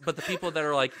themselves, but the people that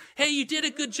are like, hey, you did a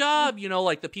good job. You know,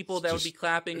 like the people that would be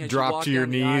clapping as you drop walk to your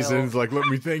down the knees aisle. and like, let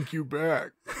me thank you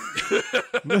back.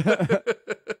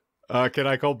 Can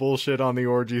I call bullshit on the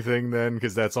orgy thing then?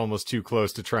 Because that's almost too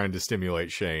close to trying to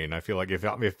stimulate Shane. I feel like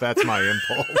if that's my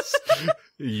impulse,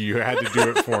 you had to do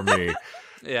it for me.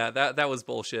 Yeah, that was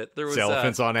bullshit. There was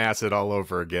elephants on acid all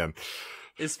over again.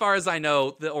 As far as I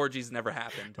know, the orgies never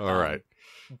happened. All right.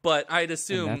 But I'd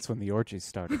assume... And that's when the orgies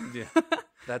started. Yeah,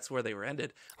 that's where they were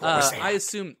ended. I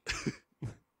assume...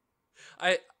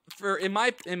 in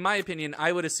my opinion,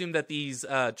 I would assume that these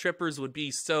trippers would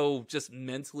be so just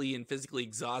mentally and physically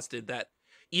exhausted that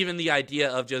even the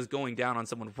idea of just going down on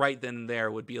someone right then and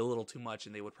there would be a little too much,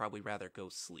 and they would probably rather go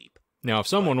sleep. Now, if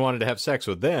someone wanted to have sex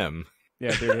with them...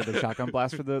 Yeah, they did the shotgun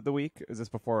blast for the week. Is this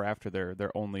before or after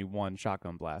their only one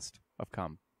shotgun blast of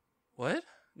cum? What?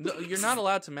 No, you're not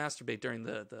allowed to masturbate during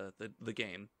the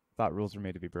game. Thought rules were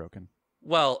made to be broken.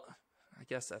 Well, I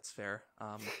guess that's fair.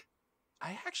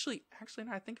 I actually,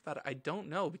 now I think about it, I don't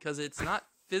know, because it's not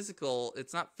physical.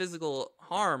 It's not physical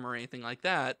harm or anything like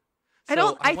that.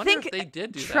 So I think if they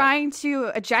did do trying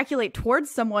to ejaculate towards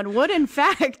someone would in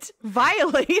fact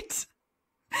violate.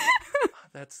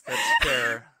 That's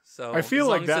fair. So I feel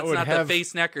like that would not have the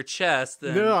face, neck, or chest.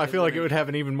 Then no, I feel like it would have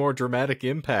an even more dramatic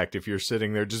impact if you're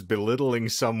sitting there just belittling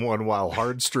someone while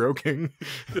hard stroking.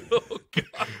 Oh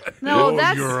God! No,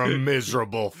 that's you're a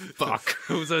miserable fuck.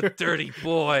 Who's a dirty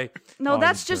boy? No,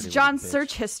 that's just John's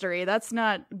search history. That's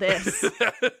not this.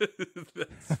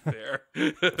 That's fair.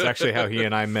 It's actually how he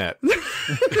and I met.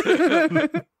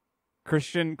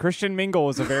 Christian Mingle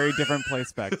was a very different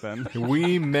place back then.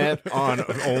 We met on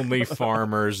Only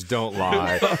Farmers Don't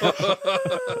Lie.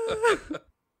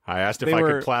 I asked if I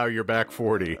could plow your back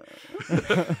 40.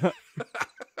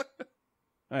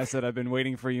 I said, I've been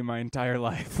waiting for you my entire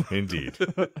life. Indeed.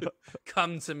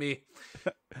 Come to me.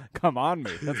 Come on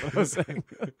me. That's what I was saying.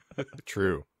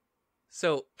 True.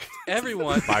 So,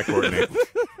 everyone... Bye, Courtney.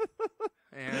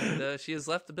 And she has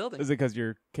left the building. Is it because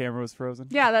your camera was frozen?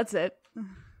 Yeah, that's it.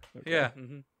 Okay. Yeah.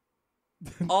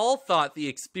 Mm-hmm. All thought the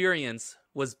experience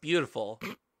was beautiful,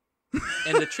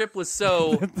 and the trip was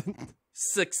so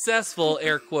successful,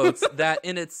 air quotes, that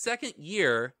in its second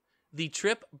year, the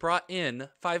trip brought in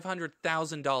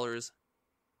 $500,000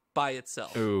 by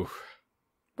itself. Ooh.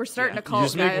 We're starting to call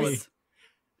it, guys.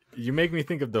 You make me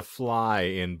think of the fly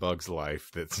in Bug's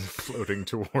Life that's floating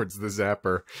towards the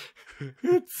zapper.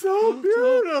 It's so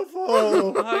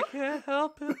beautiful! I can't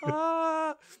help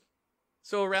it.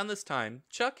 So around this time,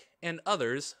 Chuck and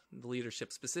others, the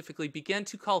leadership specifically, began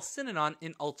to call Synanon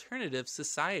an alternative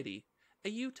society, a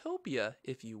utopia,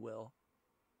 if you will.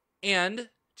 And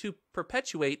to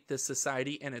perpetuate this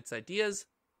society and its ideas,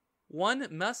 one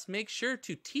must make sure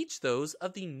to teach those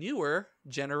of the newer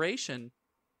generation.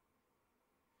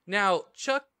 Now,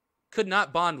 Chuck could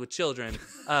not bond with children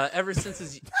ever since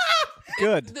his...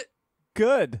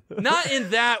 Good. Not in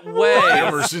that way.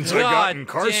 Ever since I got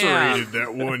incarcerated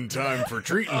that one time for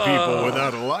treating people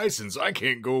without a license, I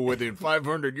can't go within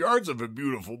 500 yards of a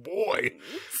beautiful boy.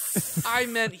 I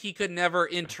meant he could never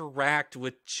interact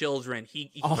with children.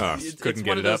 Couldn't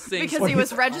get it up. Because he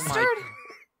was registered?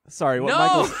 Sorry,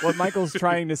 what Michael's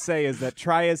trying to say is that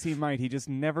try as he might, he just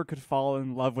never could fall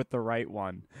in love with the right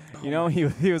one.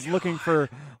 He was looking for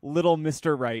little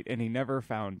Mr. Right, and he never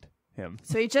found him.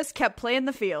 So he just kept playing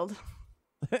the field.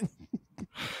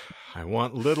 I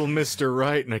want little Mr.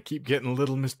 Right, and I keep getting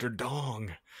little Mr.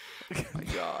 Dong. Oh my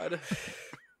God.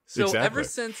 So exactly.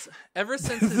 ever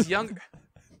since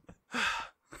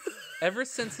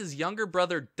his younger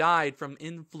brother died from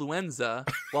influenza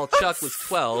while Chuck was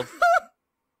 12,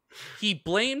 he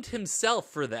blamed himself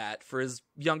for his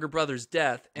younger brother's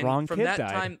death, and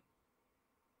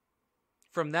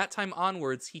From that time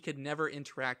onwards, he could never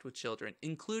interact with children,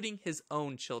 including his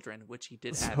own children, which he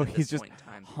did have at this point in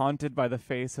time. He's just haunted by the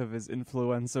face of his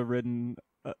influenza-ridden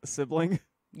sibling?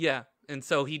 Yeah, and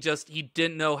so he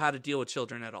didn't know how to deal with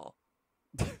children at all.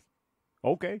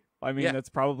 Okay. I mean, that's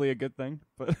probably a good thing.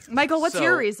 But Michael, what's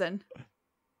your reason?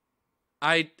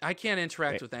 I can't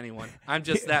interact with anyone. I'm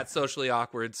just that socially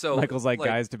awkward. So Michael's like,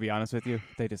 guys, to be honest with you,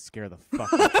 they just scare the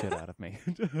fucking shit out of me.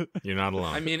 You're not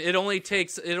alone. I mean, it only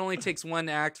takes one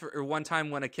act or one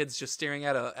time when a kid's just staring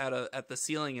at the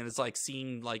ceiling and is like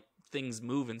seeing like things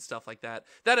move and stuff like that.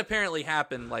 That apparently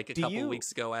happened like a couple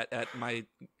weeks ago at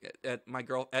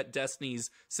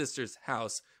Destiny's sister's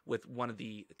house with one of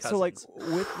the cousins. So like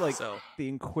with the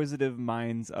inquisitive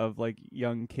minds of like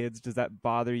young kids, does that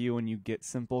bother you when you get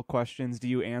simple questions? Do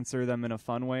you answer them in a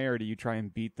fun way, or do you try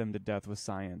and beat them to death with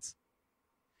science?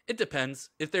 It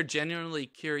depends. If they're genuinely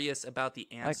curious about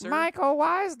the answer. Like, Michael,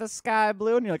 why is the sky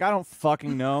blue? And you're like, I don't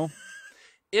fucking know.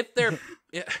 If they're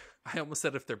I almost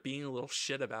said if they're being a little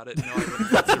shit about it. No, I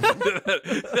wouldn't.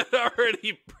 That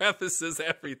already prefaces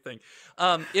everything.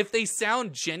 If they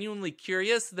sound genuinely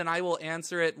curious, then I will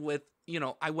answer it with,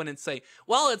 I wouldn't say,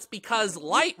 well, it's because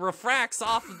light refracts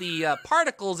off the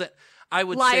particles. I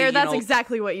would Liar, say, that's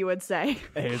exactly what you would say.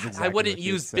 I wouldn't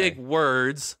use big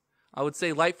words. I would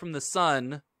say light from the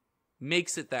sun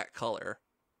makes it that color.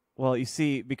 Well, you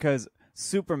see, because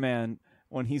Superman,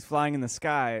 when he's flying in the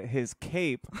sky, his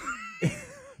cape...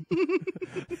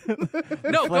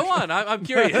 No, go on. I'm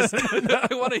curious. I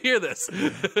want to hear this.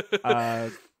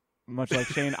 Much like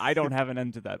Shane, I don't have an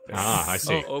end to that bit. I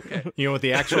see. Oh, okay. You know what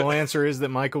the actual answer is that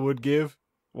Michael would give?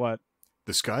 What?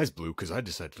 The sky's blue because I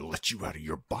decided to let you out of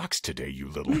your box today, you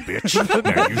little bitch.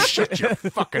 Now you shut your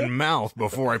fucking mouth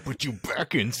before I put you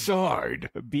back inside.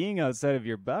 Being outside of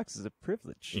your box is a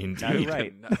privilege. Indeed.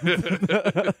 Right.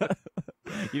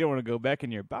 You don't want to go back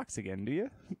in your box again, do you?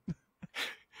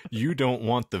 You don't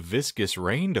want the viscous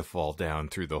rain to fall down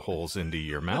through the holes into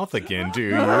your mouth again, do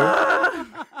you?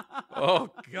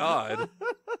 Oh, God.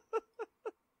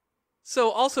 So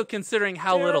also considering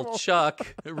how little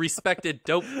Chuck respected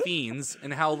dope fiends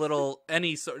and how little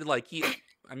any sort of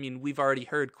we've already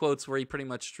heard quotes where he pretty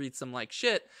much treats them like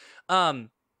shit.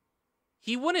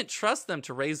 He wouldn't trust them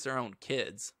to raise their own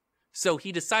kids. So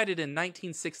he decided in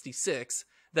 1966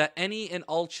 that any and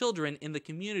all children in the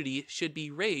community should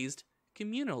be raised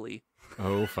communally.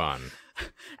 Oh, fun.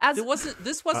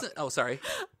 This wasn't oh, sorry.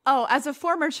 Oh, as a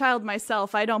former child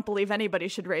myself, I don't believe anybody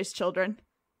should raise children.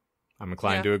 I'm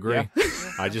inclined to agree. Yeah.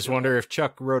 I just wonder if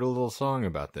Chuck wrote a little song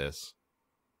about this.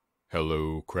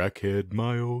 Hello, crackhead,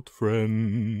 my old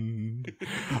friend.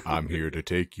 I'm here to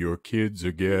take your kids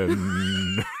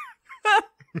again.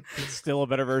 Still a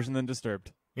better version than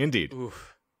Disturbed. Indeed.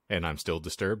 Oof. And I'm still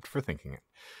disturbed for thinking it.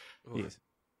 Yes.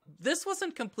 This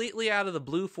wasn't completely out of the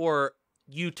blue for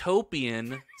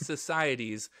utopian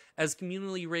societies, as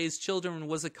communally raised children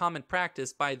was a common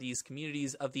practice by these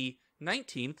communities of the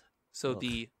 19th, so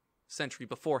the century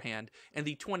beforehand, and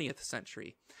the 20th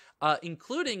century,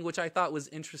 including, which I thought was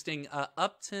interesting,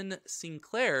 Upton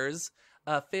Sinclair's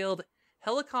failed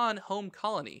Helicon home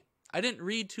colony. I didn't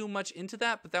read too much into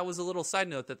that, but that was a little side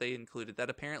note that they included, that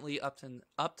apparently Upton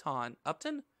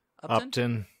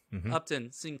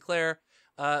Sinclair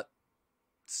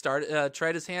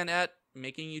tried his hand at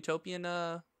making utopian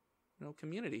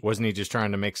community. Wasn't he just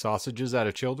trying to make sausages out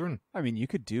of children? I mean, you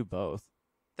could do both.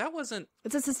 That wasn't...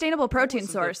 It's a sustainable protein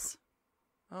source.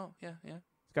 Oh, yeah.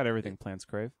 It's got everything plants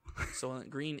crave. Soylent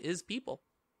Green is people.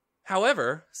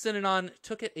 However, Synanon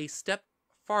took it a step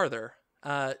farther.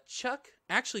 Chuck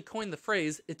actually coined the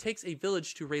phrase, "It takes a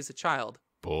village to raise a child."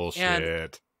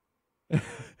 Bullshit.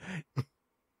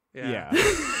 Yeah.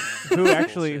 Who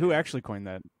actually coined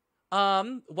that?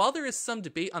 While there is some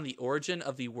debate on the origin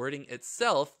of the wording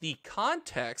itself, the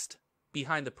context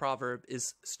behind the proverb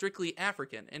is strictly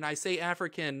African. And I say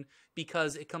African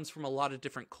because it comes from a lot of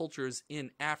different cultures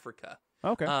in Africa.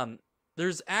 Okay.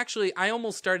 There's actually, I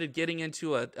almost started getting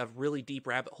into a really deep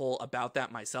rabbit hole about that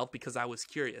myself because I was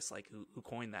curious, like who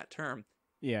coined that term.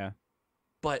 Yeah.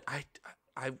 But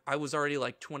I was already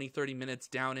like 20, 30 minutes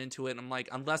down into it. And I'm like,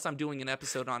 unless I'm doing an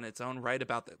episode on its own right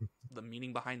about the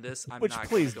meaning behind this, I'm Which not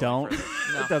please don't. No.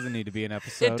 It doesn't need to be an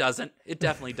episode. It doesn't. It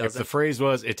definitely doesn't. If the phrase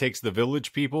was, "It takes the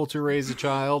village people to raise a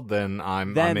child," then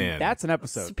I'm in. That's an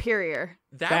episode. Superior.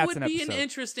 That would be an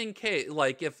interesting case.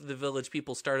 Like if the village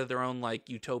people started their own like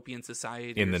utopian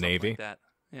society in or the something Navy. Like that.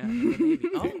 Yeah, in the Navy.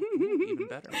 Oh, even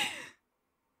better.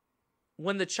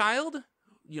 When the child,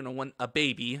 when a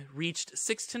baby reached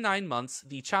 6 to 9 months,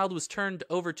 the child was turned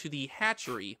over to the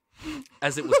hatchery,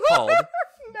 as it was called,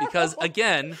 because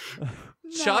again,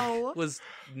 Chuck was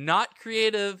not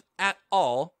creative at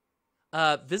all.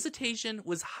 Visitation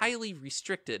was highly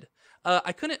restricted.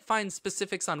 I couldn't find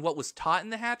specifics on what was taught in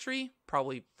the hatchery,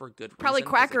 probably for good reason. Probably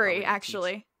quackery,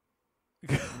 actually.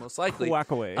 Most likely.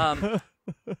 Quack away.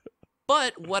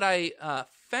 But what I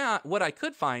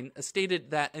could find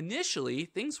stated that initially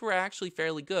things were actually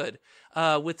fairly good,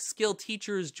 with skilled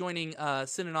teachers joining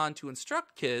Synanon to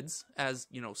instruct kids as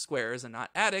squares and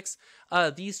not addicts.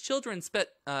 These children spent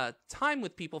time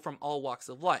with people from all walks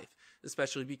of life,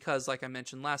 especially because, like I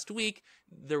mentioned last week,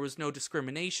 there was no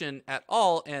discrimination at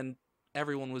all, and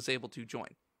everyone was able to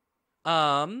join.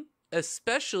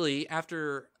 Especially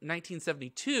after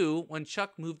 1972, when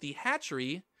Chuck moved the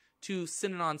hatchery to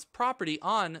Synanon's property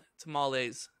on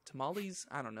Tamales,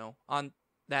 I don't know, on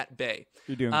that bay.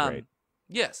 You're doing great.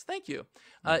 Yes, thank you.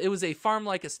 It was a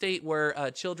farm-like estate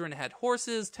where children had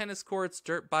horses, tennis courts,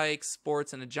 dirt bikes,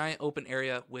 sports, and a giant open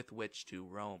area with which to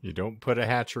roam. You don't put a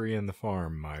hatchery in the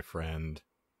farm, my friend.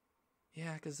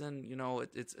 Yeah, because then,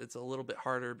 it's a little bit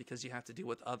harder because you have to deal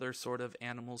with other sort of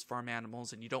animals, farm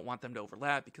animals, and you don't want them to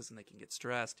overlap because then they can get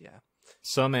stressed. Yeah.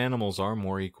 Some animals are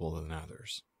more equal than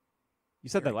others. You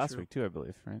said Very that last true. week too, I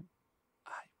believe, right?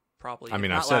 Probably. I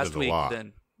mean, not I've said last it a week, lot.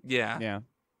 Then, yeah.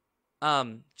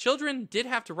 Yeah. Children did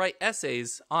have to write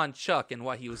essays on Chuck and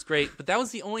why he was great, but that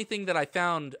was the only thing that I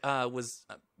found was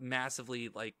massively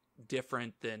like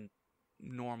different than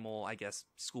normal, I guess,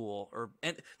 school,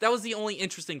 and that was the only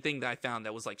interesting thing that I found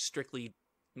that was like strictly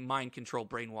mind control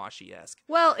brainwashy-esque.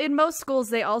 Well, in most schools,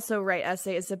 they also write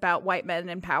essays about white men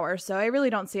in power, so I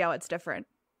really don't see how it's different.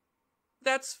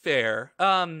 That's fair.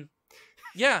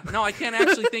 Yeah, no, I can't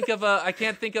actually think of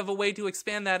a way to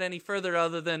expand that any further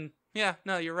other than, yeah,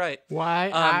 no, you're right. Why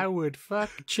I Would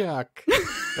Fuck Chuck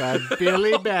by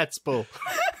Billy Batspel.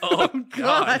 Oh,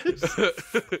 God.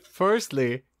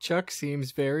 Firstly, Chuck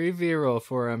seems very virile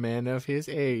for a man of his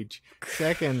age.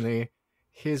 Secondly,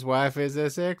 his wife is a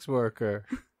sex worker.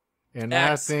 And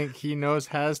I think he knows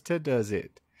how to does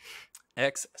it.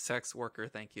 Ex-sex worker,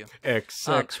 thank you.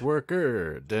 Ex-sex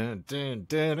worker. Dun, dun,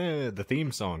 dun, dun. The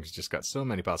theme song's just got so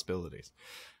many possibilities.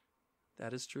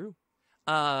 That is true.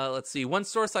 Let's see. One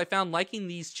source I found liking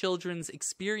these children's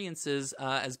experiences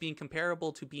as being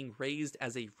comparable to being raised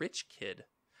as a rich kid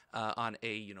on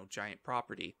a giant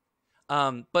property.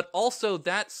 But also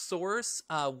that source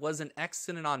was an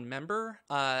ex-Synanon member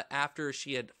after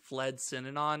she had fled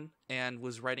Synanon and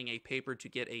was writing a paper to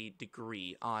get a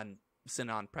degree on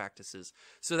Synanon practices.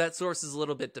 So that source is a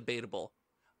little bit debatable.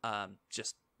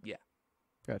 Yeah.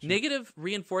 Gotcha. Negative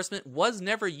reinforcement was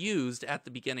never used at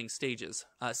the beginning stages,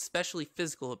 especially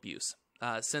physical abuse,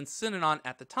 since Synanon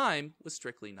at the time was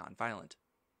strictly nonviolent.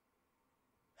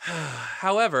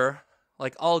 However,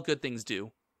 like all good things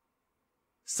do,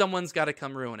 someone's got to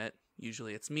come ruin it.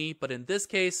 Usually it's me, but in this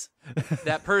case,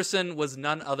 that person was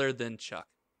none other than Chuck.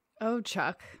 Oh,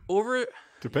 Chuck.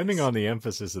 Depending on the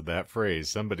emphasis of that phrase,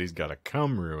 somebody's got to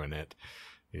come ruin it,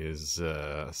 is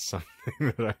something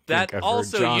that I think I've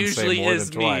also heard John usually say more is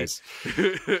than me. twice.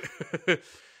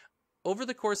 Over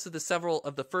the course of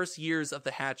the first years of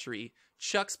the hatchery,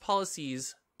 Chuck's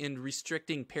policies in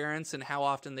restricting parents and how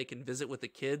often they can visit with the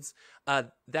kids,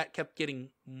 that kept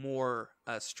getting more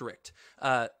strict.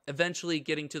 Eventually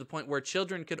getting to the point where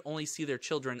children could only see their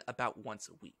children about once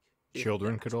a week.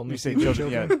 Children could only You see say their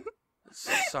children? children. Yeah.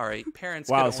 Sorry, parents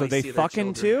Wow, could so only they see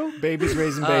fucking their children. too? Babies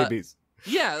raising babies.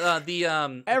 Yeah, the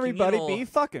Everybody communal- be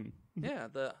fucking. Yeah,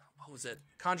 what was it?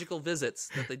 Conjugal visits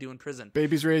that they do in prison.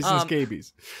 Babies raising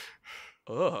scabies.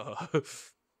 Ugh.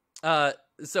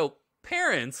 So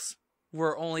parents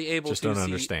were only able Just to don't see...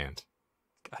 understand.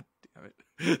 God damn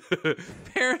it.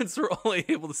 Parents were only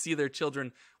able to see their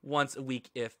children once a week,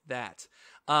 if that.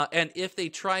 And if they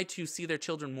tried to see their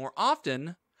children more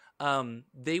often,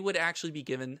 they would actually be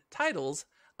given titles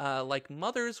like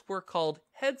mothers were called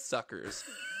head suckers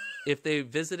if they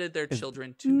visited their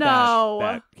children too much. No.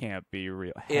 That can't be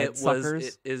real. Head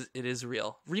suckers? It is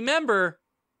real. Remember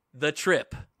the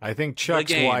trip. I think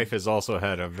Chuck's game. wife has also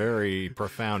had a very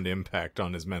profound impact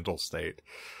on his mental state.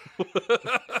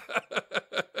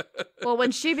 Well,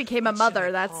 when she became a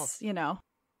mother, that's,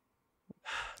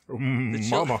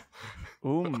 Mama.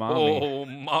 Ooh, mommy. Oh,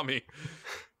 mommy.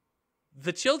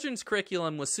 The children's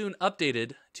curriculum was soon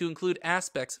updated to include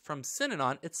aspects from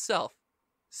Synanon itself,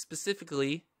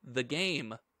 specifically the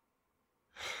game.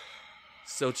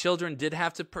 So children did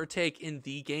have to partake in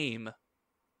the game.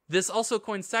 This also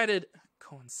coincided.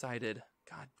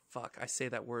 God, fuck, I say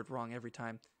that word wrong every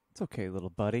time. It's okay, little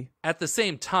buddy. At the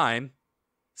same time,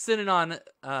 Synanon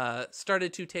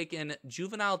started to take in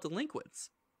juvenile delinquents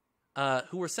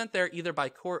who were sent there either by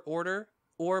court order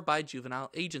or by juvenile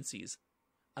agencies.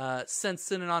 Since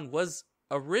Synanon was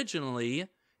originally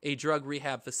a drug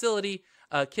rehab facility,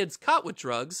 kids caught with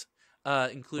drugs,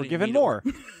 including We're given weed more.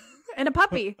 And a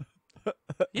puppy.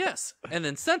 Yes, and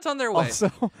then sent on their way.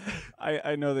 Also,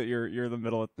 I know that you're in the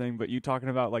middle of the thing, but you talking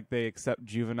about like they accept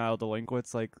juvenile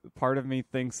delinquents, like part of me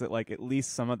thinks that like at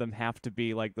least some of them have to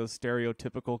be like those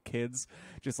stereotypical kids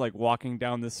just like walking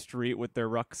down the street with their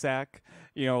rucksack,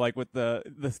 like with the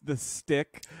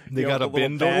stick. They got the a little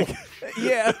bindle. bag.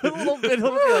 Yeah, a little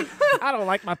bindle. Be like, I don't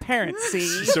like my parents,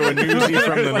 see? So a newsie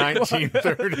from the Like,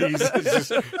 1930s is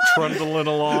just trundling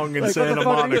along in Like, what the Santa fuck are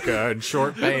you- Monica in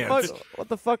short pants. What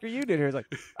the fuck are you doing here? It's like,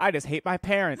 I just hate my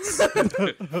parents.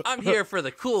 I'm here for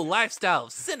the cool lifestyle of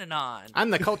Synanon. I'm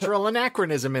the cultural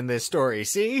anachronism in this story,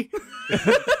 see?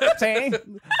 Saying?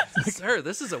 Sir,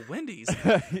 this is a Wendy's.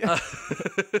 Yeah.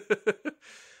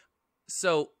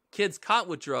 So kids caught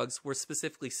with drugs were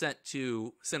specifically sent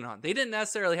to Synanon. They didn't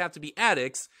necessarily have to be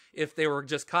addicts if they were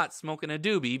just caught smoking a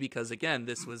doobie, because again,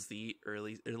 this was the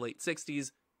late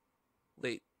 60s,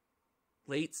 late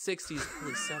 60s,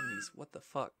 early 70s. What the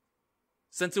fuck?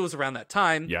 Since it was around that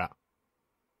time, Yeah.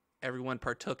 everyone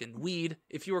partook in weed.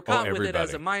 If you were caught with it as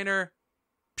everybody. a minor,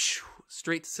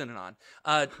 straight to Synanon.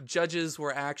 Judges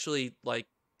were actually like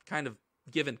kind of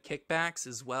given kickbacks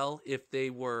as well if they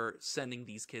were sending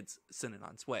these kids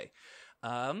Synanon's way.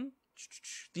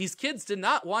 These kids did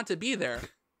not want to be there,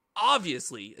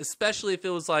 obviously, especially if it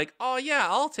was like, oh yeah,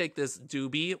 I'll take this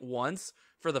doobie once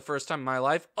for the first time in my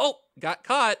life. Oh, got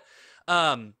caught.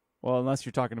 Well, unless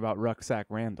you're talking about Rucksack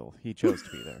Randall, he chose to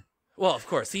be there. Well, of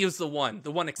course, he was the one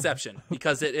exception,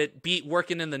 because it beat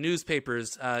working in the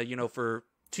newspapers, for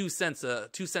 2 cents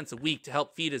a week to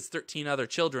help feed his 13 other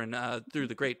children through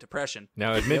the Great Depression.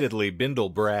 Now, admittedly, Bindle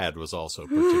Brad was also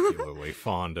particularly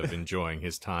fond of enjoying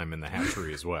his time in the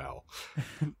hatchery as well.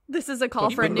 This is a call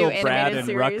for a new animated and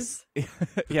series.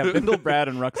 Yeah, Bindle Brad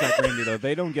and Rucksack Randy, though,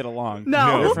 they don't get along.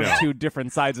 No. They're from No. two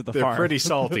different sides of the They're farm. pretty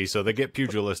salty, so they get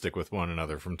pugilistic with one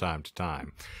another from time to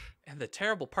time. And the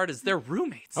terrible part is they're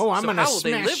roommates. Oh, I'm so gonna how will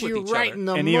they live smash with you each right other? in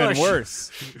the And mush. even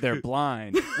worse, they're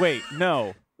blind. Wait,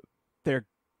 no.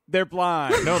 They're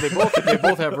blind. No, they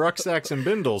both have rucksacks and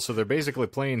bindles, so they're basically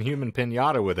playing human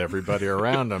pinata with everybody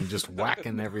around them, just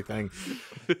whacking everything.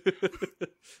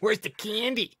 Where's the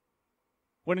candy?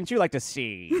 Wouldn't you like to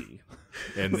see?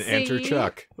 And See? enter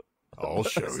Chuck. I'll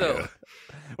show So- you.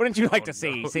 Wouldn't you like to no.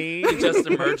 see? See? He just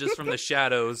emerges from the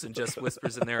shadows and just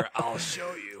whispers in there, I'll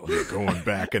show you. You're going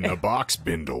back in the box,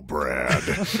 Bindle Brad.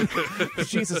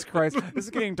 Jesus Christ. This is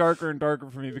getting darker and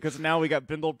darker for me because now we got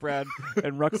Bindle Brad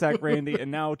and Rucksack Randy, and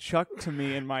now Chuck to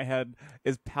me in my head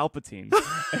is Palpatine.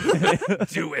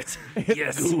 Do it.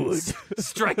 Yes.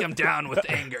 Strike him down with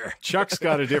anger. Chuck's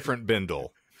got a different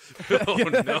bindle. Oh,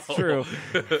 no. True.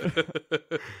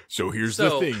 So here's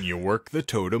So- the thing. You work the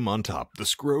totem on top the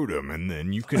scrotum, and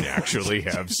then you can actually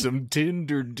have some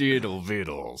tender diddle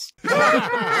viddles.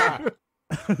 God.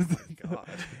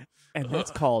 And that's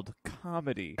called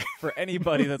comedy for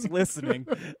anybody that's listening.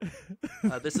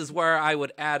 This is where I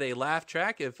would add a laugh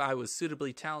track if I was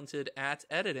suitably talented at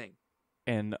editing.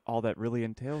 And all that really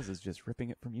entails is just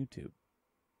ripping it from YouTube.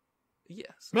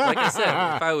 Yes. Like I said,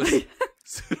 if I was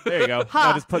There you go. Ha.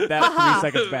 Now just put that 3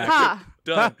 seconds back. Ha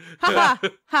done. ha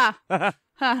ha ha.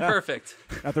 Perfect.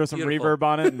 Now throw some Beautiful. reverb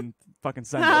on it and fucking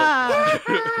send it.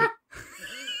 Ha.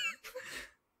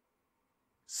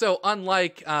 So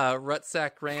unlike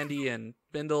Rutsack Randy and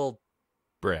Bindle,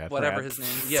 Brad. whatever Brad. his name,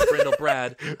 yeah, Brindle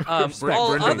Brad, all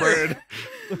Brindle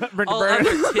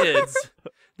other kids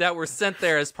that were sent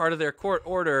there as part of their court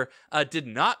order did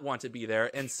not want to be there,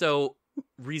 and so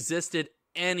resisted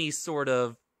any sort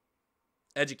of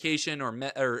education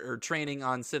or training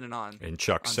on Synanon. And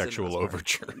Chuck's On sexual Synanon's part.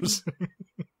 overtures.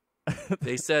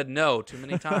 They said no too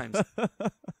many times.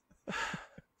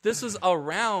 This was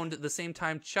around the same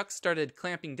time Chuck started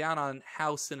clamping down on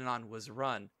how Synanon was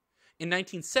run. In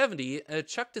 1970,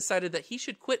 Chuck decided that he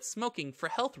should quit smoking for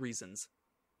health reasons,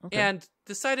 and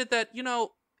decided that,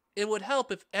 it would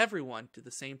help if everyone did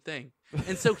the same thing.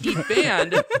 And so he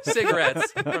banned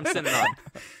cigarettes from Synanon.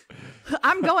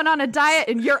 I'm going on a diet,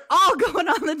 and you're all going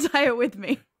on the diet with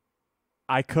me.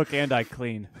 I cook and I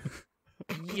clean.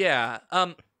 Yeah.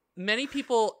 Many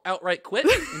people outright quit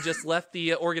and just left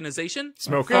the organization.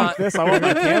 Smoking. Fuck this, I want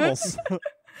my camels.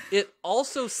 It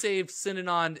also saved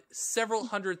Synanon several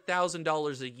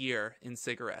 $100,000 a year in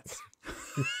cigarettes.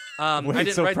 I Wait,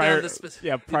 didn't so write prior, down the specific.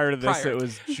 yeah, prior to this, prior. it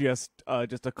was just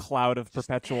a cloud of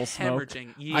perpetual smoke.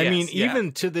 Hemorrhaging. I mean, Yes, yeah.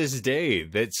 even to this day,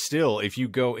 that still, if you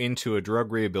go into a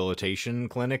drug rehabilitation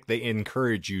clinic, they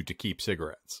encourage you to keep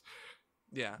cigarettes.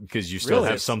 Yeah. Because you still Really?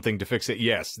 have something to fix it.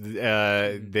 Yes,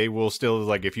 they will still,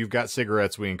 like, if you've got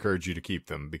cigarettes, we encourage you to keep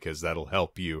them because that'll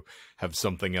help you have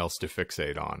something else to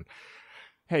fixate on.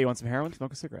 Hey, you want some heroin?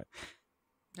 Smoke a cigarette.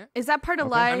 Is that part of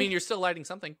Okay. lie? I mean, you're still lighting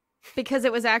something. Because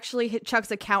it was actually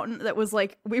Chuck's accountant that was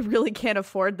like, we really can't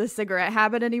afford the cigarette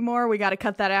habit anymore. We got to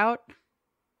cut that out.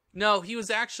 No, he was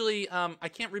actually, I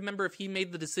can't remember if he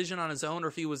made the decision on his own or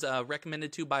if he was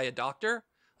recommended to by a doctor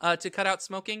to cut out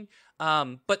smoking.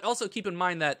 But also keep in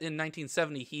mind that in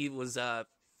 1970, he was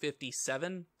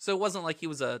 57. So it wasn't like he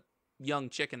was a young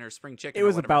chicken or spring chicken. It or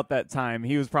was whatever. about that time.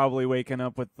 He was probably waking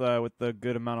up with the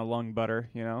good amount of lung butter,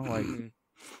 like.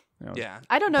 Yeah.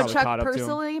 I don't know Probably Chuck caught up to him.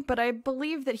 personally, but I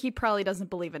believe that he probably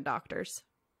doesn't believe in doctors.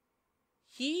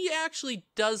 He actually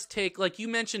does take, like you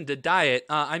mentioned, a diet.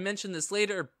 I mentioned this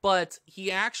later, but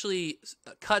he actually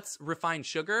cuts refined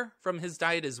sugar from his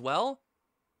diet as well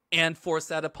and forced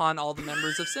that upon all the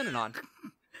members of Synanon.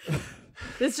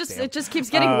 It just keeps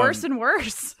getting worse and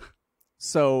worse.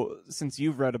 So, since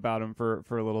you've read about him for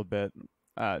a little bit,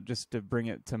 just to bring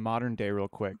it to modern day real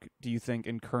quick, do you think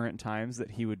in current times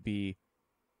that he would be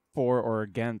for or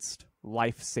against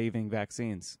life-saving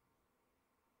vaccines?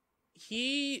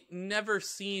 He never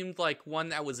seemed like one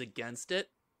that was against it.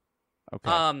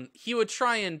 Okay. He would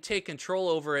try and take control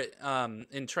over it,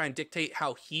 and try and dictate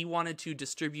how he wanted to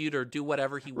distribute or do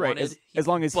whatever he wanted. As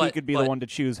long as he could be the one to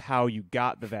choose how you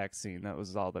got the vaccine, that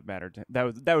was all that mattered to him.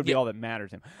 That would be all that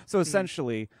mattered to him. So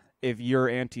essentially, if you're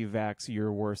anti-vax,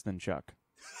 you're worse than Chuck.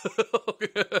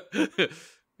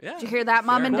 Yeah. Did you hear that,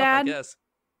 Mom and enough, Dad?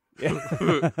 I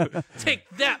guess. Take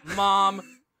that, Mom.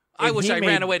 I wish I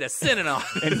ran away to Synanon.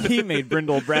 And he made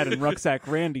Brindle Brad and Rucksack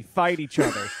Randy fight each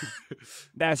other.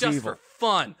 That's just evil. for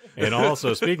fun. And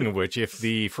also, speaking of which, if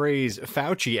the phrase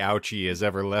Fauci ouchie has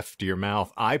ever left your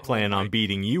mouth, I plan on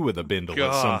beating you with a bindle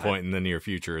at some point in the near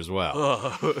future as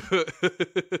well.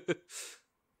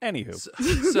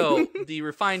 Anywho. So the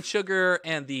refined sugar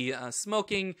and the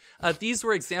smoking, these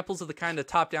were examples of the kind of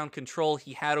top-down control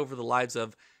he had over the lives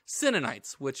of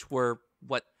Synanites, which were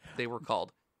what they were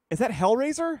called. Is that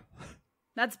Hellraiser?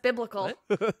 That's biblical.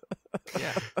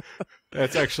 Yeah.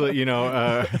 That's actually,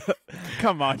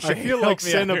 Come on, Shane, I feel like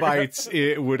Cenobites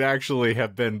it would actually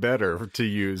have been better to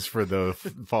use for the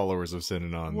followers of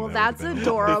Synanon. Well, That that's would have been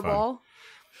a lot of fun. adorable.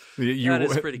 That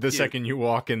is pretty the cute. second you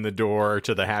walk in the door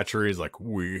to the hatchery is like,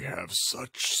 we have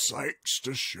such sights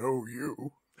to show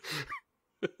you.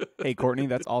 Hey, Courtney,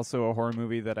 that's also a horror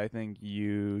movie that I think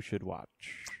you should watch.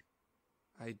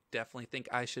 I definitely think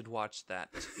I should watch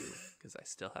that too, because I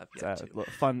still have yet to.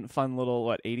 Fun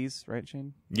little, 80s, right,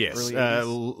 Shane? Yes, Early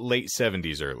 80s? late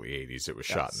 70s, early 80s. It was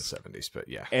shot in the 70s, but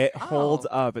yeah. It holds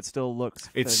up. It still looks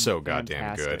It's so goddamn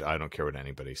fantastic. good. I don't care what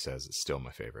anybody says. It's still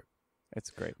my favorite.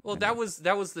 It's great. Well, that was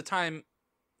the time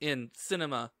in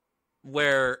cinema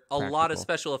where a lot of Practical.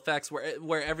 special effects,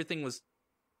 where everything was.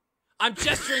 I'm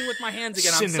gesturing with my hands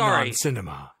again. I'm Synanon sorry.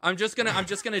 Cinema. I'm just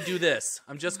gonna do this.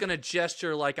 I'm just gonna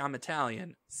gesture like I'm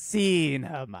Italian.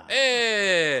 Cinema.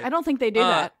 Hey! I don't think they do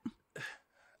that.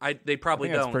 They probably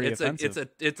I think that's don't. pretty It's offensive.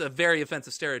 it's a very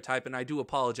offensive stereotype, and I do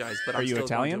apologize. But I'm you still going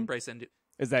Italian? to embrace and do.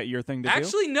 Is that your thing to do?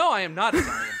 Actually, no, I am not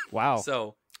Italian. Wow.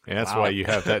 So Yeah, that's Wow. why you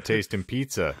have that taste in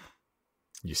pizza.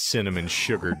 You cinnamon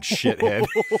sugared shithead.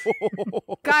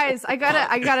 Guys, I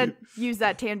gotta use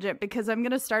that tangent because I'm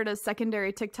gonna start a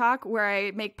secondary TikTok where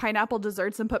I make pineapple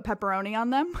desserts and put pepperoni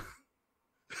on them.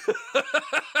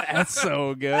 That's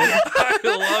so good. I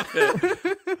love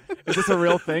it. Is this a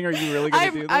real thing? Are you really going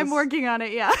to do this? I'm working on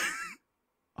it, yeah.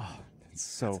 Oh, it's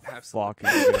so That's fucking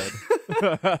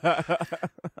good.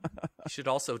 You should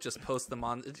also just post them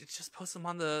on. Just post them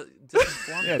on the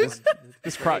Disinformed. Yeah,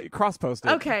 just cross post it.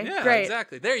 Okay, Yeah, great.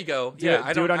 exactly. There you go. Do Yeah, it,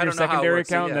 I do don't. it on I your don't know how it secondary works,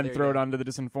 so account yeah, and there then you throw it go. onto the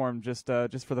Disinformed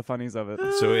just for the funnies of it.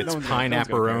 So it's No one's gonna care.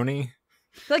 pineapperoni.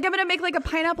 Like I'm gonna make like a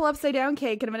pineapple upside down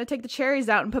cake and I'm gonna take the cherries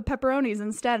out and put pepperonis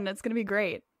instead and it's gonna be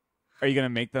great. Are you going to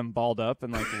make them balled up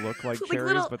and look like Like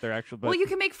cherries, little- but they're actual? Well, you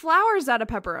can make flowers out of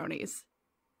pepperonis.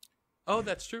 Oh,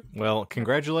 that's true. Well,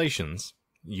 congratulations.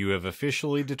 You have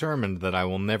officially determined that I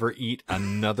will never eat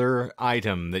another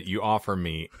item that you offer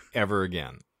me ever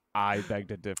again. I beg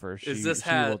to differ. She this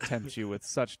will tempt you with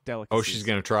such delicacies. Oh, she's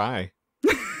going to try.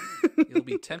 You'll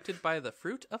be tempted by the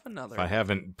fruit of another. If I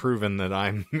haven't proven that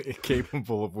I'm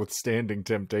capable of withstanding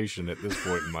temptation at this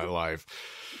point in my life.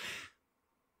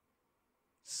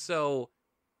 So,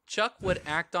 Chuck would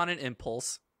act on an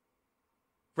impulse,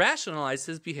 rationalize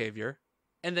his behavior,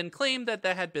 and then claim that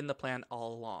had been the plan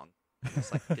all along.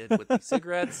 Just like he did with the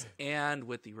cigarettes and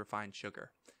with the refined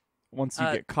sugar. Once you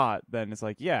get caught, then it's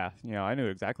like, yeah, I knew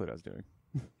exactly what I was doing.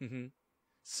 Mm-hmm.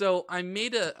 So I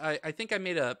think I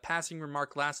made a passing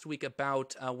remark last week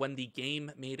about when the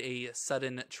game made a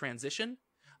sudden transition.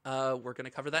 We're going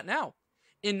to cover that now.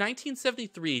 In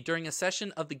 1973, during a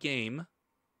session of the game,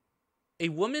 a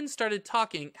woman started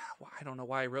talking. I don't know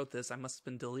why I wrote this. I must have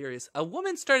been delirious. A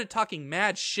woman started talking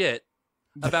mad shit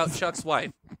about Chuck's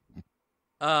wife.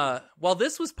 While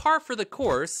this was par for the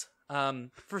course,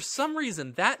 for some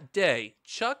reason that day,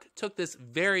 Chuck took this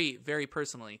very, very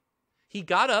personally. He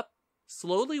got up,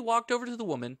 slowly walked over to the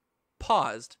woman,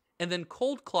 paused, and then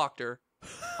cold clocked her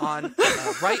on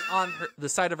right on the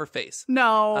side of her face.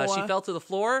 No. She fell to the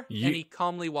floor, and he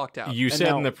calmly walked out. You said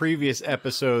now- in the previous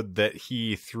episode that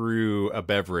he threw a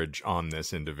beverage on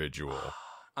this individual.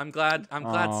 I'm glad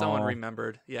someone Oh.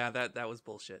 remembered. Yeah, that was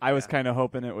bullshit. I was kind of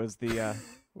hoping it was the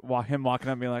him walking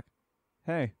up and being like,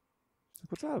 "Hey,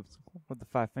 what's up?" What the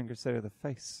 5 fingers say to the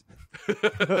face?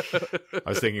 I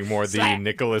was thinking more the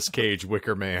Nicolas Cage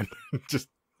Wicker Man. Just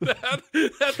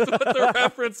That's what the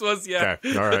reference was. Yeah.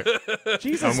 Okay, all right.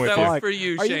 Jesus, I'm with that you. was for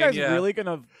you, Are Shane. you guys yeah. really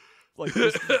gonna like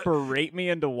just berate me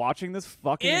into watching this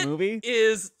fucking movie?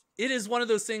 It is one of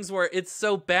those things where it's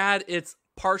so bad it's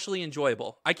partially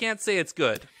enjoyable. I can't say it's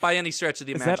good by any stretch of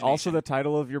the Is imagination. that also the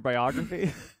title of your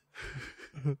biography?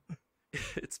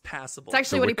 It's passable. It's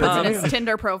actually what he puts in his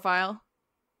Tinder profile.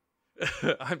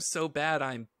 I'm so bad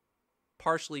I'm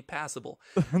partially passable.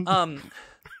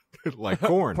 Like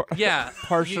corn. Yeah.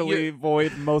 Partially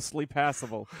void, mostly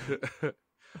passable.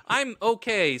 I'm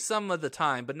okay some of the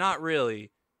time, but not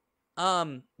really.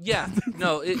 Yeah.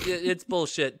 No, it's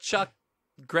bullshit. Chuck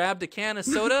grabbed a can of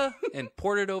soda and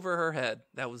poured it over her head.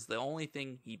 That was the only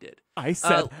thing he did. I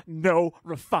said no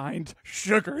refined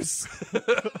sugars.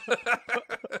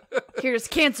 Here's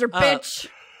cancer, bitch.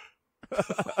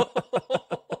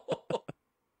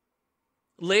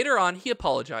 Later on, he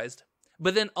apologized,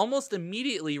 but then almost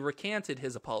immediately recanted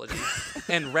his apology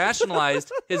and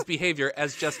rationalized his behavior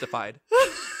as justified.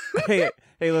 hey,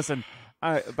 listen.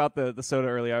 About the soda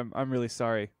earlier, I'm really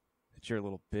sorry that you're a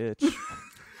little bitch.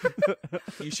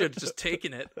 You should have just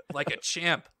taken it like a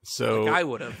champ. So like I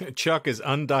would have. Chuck is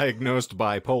undiagnosed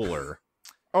bipolar.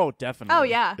 Oh, definitely. Oh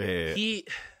yeah. He,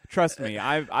 Trust me,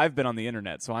 I've been on the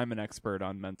internet, so I'm an expert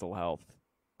on mental health.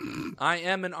 I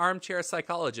am an armchair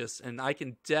psychologist, and I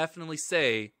can definitely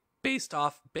say, based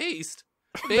off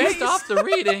the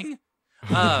reading,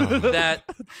 that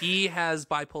he has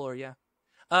bipolar.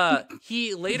 Yeah.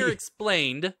 He later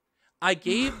explained, "I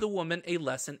gave the woman a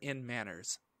lesson in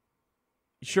manners."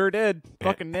 You sure did.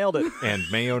 Fucking nailed it. And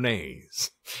mayonnaise.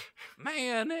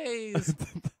 Mayonnaise.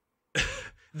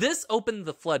 This opened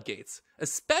the floodgates,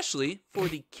 especially for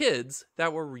the kids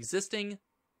that were resisting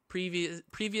previous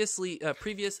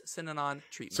Synanon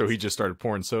treatments. So he just started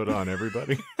pouring soda on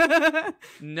everybody?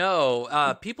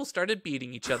 No, people started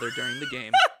beating each other during the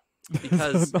game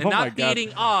because, and Oh my not God.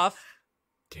 beating off.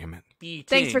 Damn it. Beating.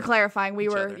 Thanks for clarifying. We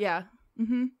each were, other. yeah.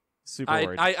 Mm-hmm. Super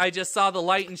worried. I just saw the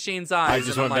light in Shane's eyes. I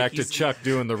just and I'm went like, back to Chuck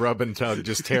doing the rub and tug,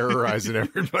 just terrorizing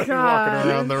everybody God.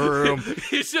 walking around the room.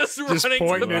 He's just running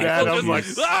pointing to the it at people, him like,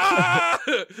 just, "Ah!"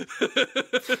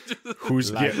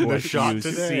 Who's getting the what shot you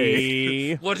today?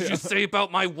 see. What did you say about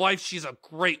my wife? She's a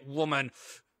great woman.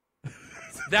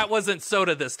 That wasn't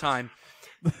soda this time.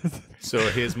 So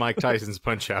his Mike Tyson's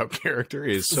Punch-Out character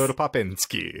is Soda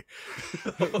Popinski.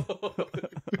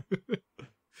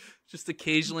 Just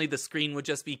occasionally the screen would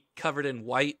just be covered in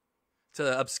white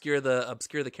to obscure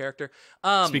the character.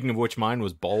 Speaking of which, mine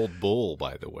was Bald Bull,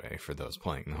 by the way, for those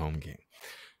playing the home game.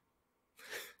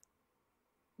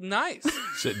 Nice.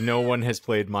 So no one has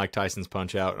played Mike Tyson's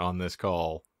Punch-Out on this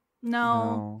call.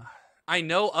 No. I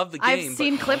know of the game. I've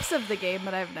seen but... clips of the game,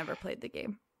 but I've never played the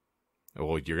game.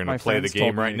 Well, you're going My to play the friends told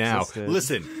game me right it now. existed.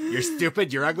 Listen, you're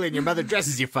stupid, you're ugly, and your mother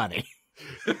dresses you funny.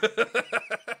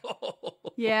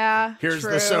 Yeah. Here's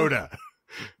true. the soda.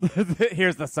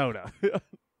 Here's the soda.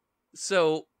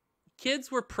 So,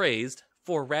 kids were praised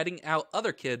for ratting out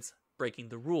other kids breaking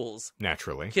the rules.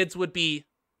 Naturally. Kids would be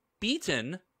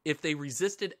beaten if they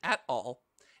resisted at all,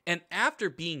 and after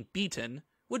being beaten,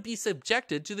 would be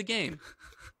subjected to the game.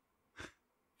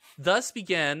 Thus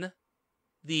began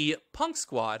the Punk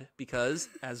Squad, because,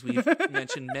 as we've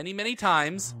mentioned many, many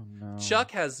times, no.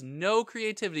 Chuck has no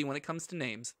creativity when it comes to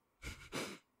names.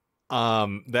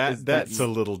 That's a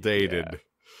little dated.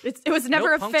 Yeah. It was never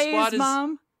No, a Punk Squad phase, is-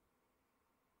 Mom.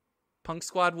 Punk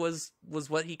Squad was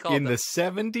what he called In them. the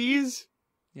 70s?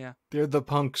 Yeah. They're the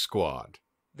Punk Squad.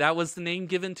 That was the name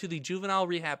given to the juvenile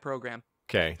rehab program.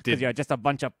 Okay. Because you're just a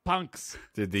bunch of punks.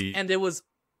 Did the And it was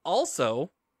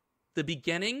also the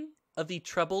beginning of the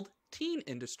troubled teen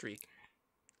industry.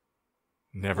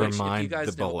 never which, if you mind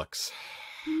guys the know- bullocks.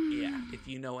 Yeah, if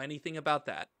you know anything about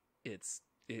that, it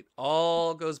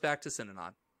all goes back to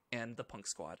Synanon and the Punk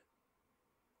Squad.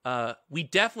 We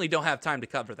definitely don't have time to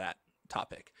cover that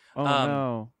topic. Oh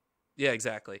no. Yeah,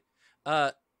 exactly.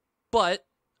 But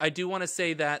I do want to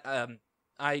say that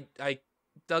I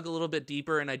dug a little bit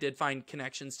deeper, and I did find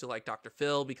connections to like Dr.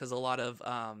 Phil, because a lot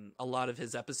of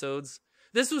his episodes.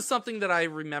 This was something that I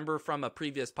remember from a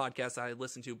previous podcast I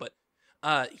listened to, but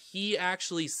he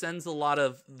actually sends a lot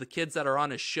of the kids that are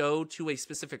on his show to a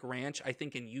specific ranch, I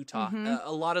think in Utah. Mhm.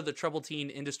 A lot of the troubled teen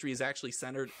industry is actually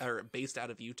centered or based out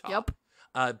of Utah.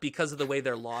 Yep. Because of the way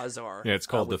their laws are. Yeah, it's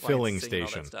called the with filling licensing and all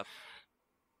that station. stuff.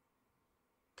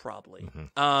 Probably.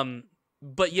 Mhm.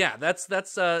 But yeah,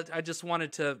 that's I just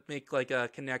wanted to make like a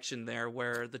connection there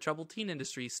where the troubled teen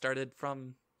industry started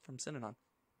from Synanon.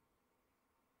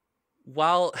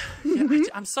 While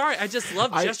I'm sorry, I just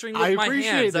love gesturing with my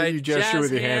appreciate hands. that I you gesture jazz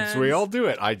with your hands. We hands. all do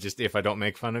it. If I don't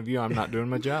make fun of you, I'm not doing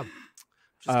my job.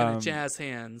 Just gonna jazz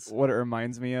hands. What it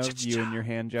reminds me of, you and your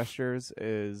hand gestures,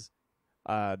 is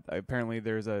apparently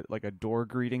there's a door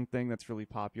greeting thing that's really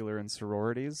popular in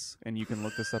sororities, and you can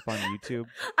look this up on YouTube.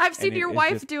 I've seen your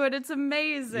wife do it. It's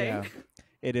amazing. Yeah,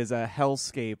 it is a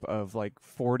hellscape of like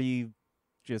 40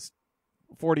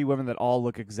 women that all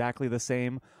look exactly the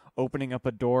same, opening up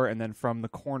a door, and then from the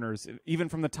corners, even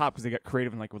from the top, because they get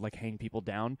creative and would hang people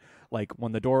down. Like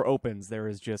when the door opens, there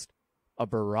is just a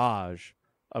barrage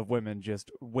of women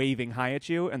just waving hi at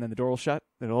you, and then the door will shut,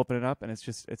 then it'll open it up, and it's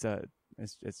just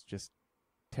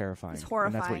terrifying. It's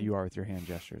horrifying. And that's what you are with your hand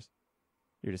gestures.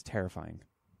 You're just terrifying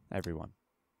everyone.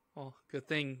 Well, good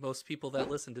thing most people that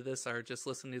listen to this are just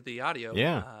listening to the audio.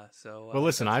 Yeah. Well,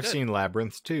 listen, I've seen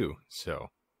Labyrinth too, so.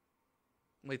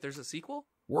 Wait, there's a sequel?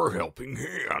 We're helping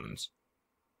hands.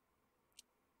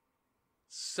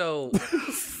 So,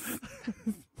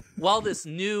 while this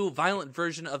new violent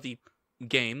version of the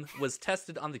game was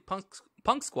tested on the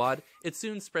punk squad, it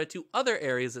soon spread to other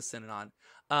areas of Synanon,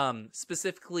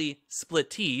 specifically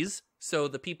splittees, so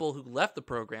the people who left the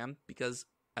program, because,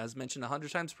 as mentioned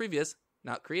 100 times previous,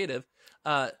 not creative,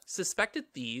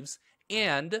 suspected thieves,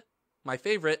 and, my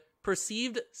favorite,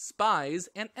 perceived spies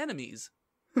and enemies.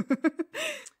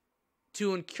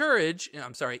 To encourage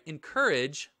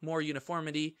more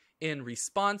uniformity in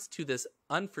response to this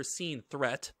unforeseen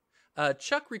threat,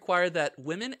 Chuck required that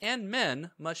women and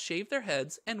men must shave their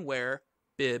heads and wear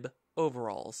bib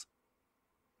overalls.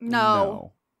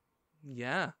 No.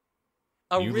 Yeah.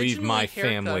 You leave my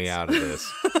family out of this.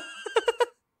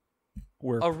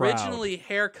 Originally,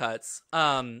 haircuts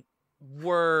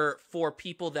were for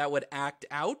people that would act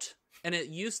out. And it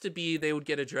used to be they would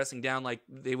get a dressing down, like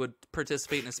they would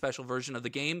participate in a special version of the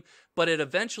game, but it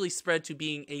eventually spread to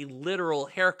being a literal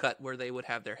haircut where they would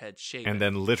have their heads shaved. And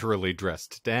then literally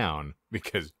dressed down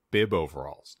because bib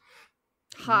overalls.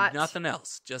 Hot. Nothing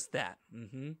else, just that.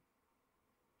 Mm-hmm.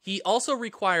 He also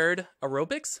required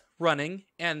aerobics, running,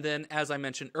 and then, as I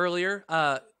mentioned earlier,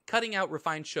 cutting out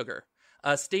refined sugar,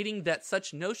 stating that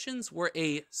such notions were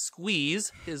a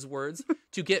squeeze, his words,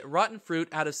 to get rotten fruit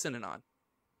out of Synanon.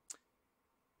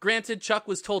 Granted, Chuck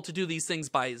was told to do these things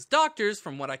by his doctors,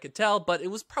 from what I could tell, but it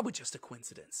was probably just a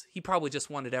coincidence. He probably just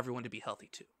wanted everyone to be healthy,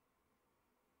 too.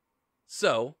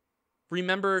 So,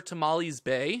 remember Tamales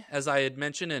Bay, as I had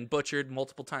mentioned and butchered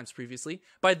multiple times previously?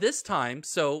 By this time,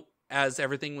 so as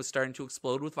everything was starting to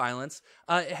explode with violence,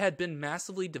 it had been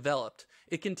massively developed.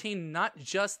 It contained not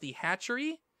just the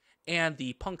hatchery and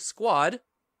the punk squad,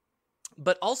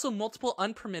 but also multiple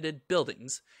unpermitted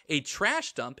buildings, a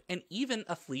trash dump, and even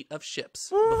a fleet of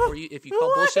ships. If you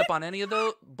call bullshit on any of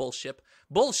those, bullshit.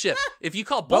 If you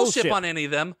call bullshit on any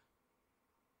of them,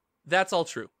 that's all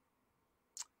true.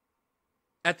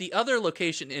 At the other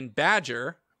location in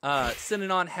Badger,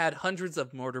 Synanon had hundreds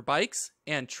of motorbikes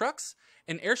and trucks,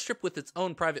 an airstrip with its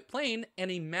own private plane, and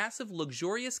a massive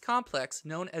luxurious complex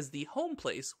known as the home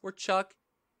place where Chuck,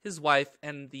 his wife,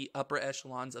 and the upper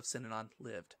echelons of Synanon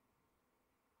lived.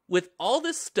 With all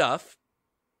this stuff,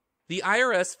 the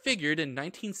IRS figured in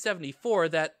 1974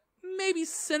 that maybe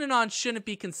Synanon shouldn't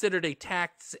be considered a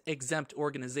tax-exempt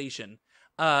organization,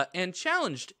 and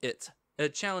challenged it.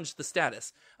 It challenged the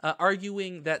status,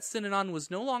 arguing that Synanon was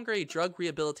no longer a drug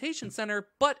rehabilitation center,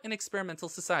 but an experimental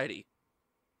society.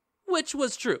 Which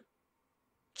was true.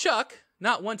 Chuck,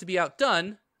 not one to be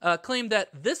outdone, claimed that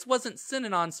this wasn't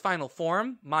Synanon's final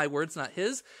form, my words, not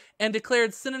his, and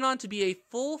declared Synanon to be a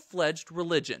full-fledged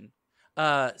religion,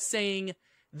 saying,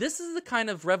 "This is the kind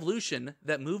of revolution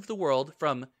that moved the world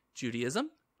from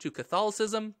Judaism to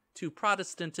Catholicism to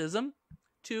Protestantism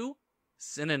to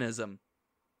Synanism.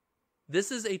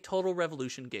 This is a total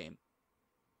revolution game."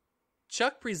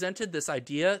 Chuck presented this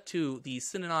idea to the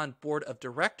Synanon board of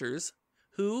directors,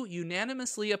 who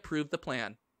unanimously approved the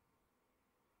plan.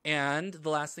 And the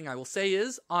last thing I will say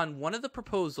is, on one of the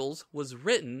proposals was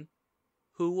written,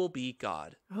 "Who will be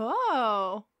God?"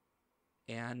 Oh.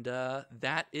 And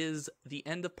that is the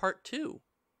end of part 2.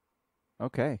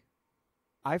 Okay.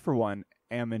 I, for one,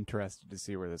 am interested to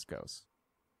see where this goes.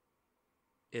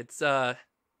 It's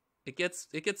it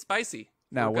gets spicy.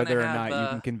 Now, whether or not you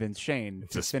can convince Shane,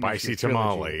 it's a spicy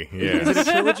tamale. Yeah. Is it a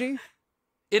trilogy?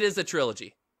 It is a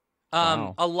trilogy.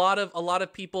 Wow. A lot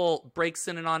of people break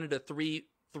Synanon into three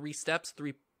steps,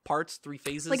 3 parts, 3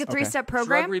 phases. Like a 3-step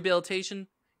program? Drug rehabilitation.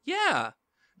 Yeah.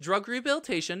 Drug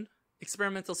rehabilitation,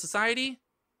 experimental society,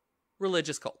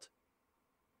 religious cult.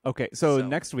 Okay, so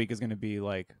next week is going to be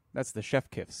that's the Chef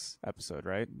Kiffs episode,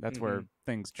 right? That's where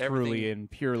things truly and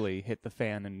purely hit the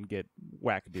fan and get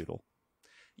wackadoodle.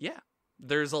 Yeah.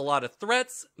 There's a lot of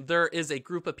threats. There is a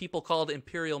group of people called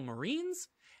Imperial Marines,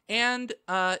 And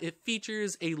it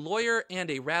features a lawyer and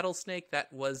a rattlesnake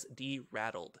that was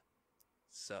de-rattled.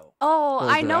 So. Oh, What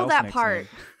was I the know that rattlesnake's part. name?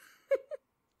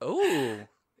 Oh,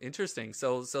 interesting.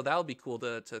 So that'll be cool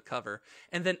to cover.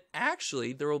 And then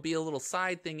actually, there will be a little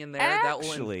side thing in there that will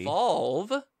Actually.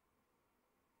 involve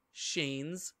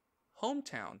Shane's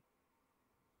hometown.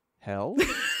 Hell?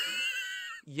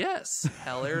 Yes,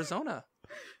 Hell, Arizona.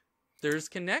 There's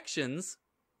connections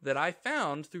that I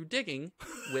found through digging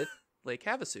with Lake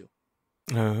Havasu.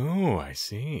 Oh, I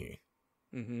see.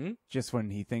 Mm-hmm. Just when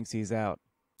he thinks he's out.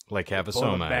 Like Pull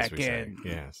Havasoma, it as back we say. in.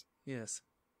 Yes. Yes.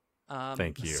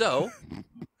 Thank you. So,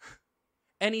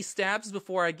 any stabs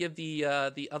before I give the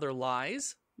other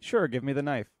lies? Sure, give me the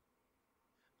knife.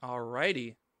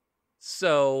 Alrighty.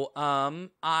 So,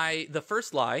 the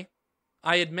first lie,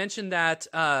 I had mentioned that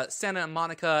Santa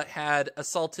Monica had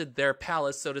assaulted their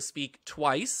palace, so to speak,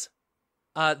 twice.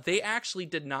 They actually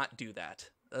did not do that.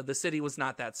 The city was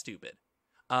not that stupid.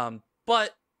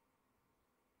 But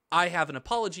I have an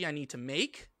apology I need to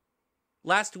make.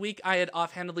 Last week, I had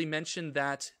offhandedly mentioned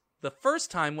that the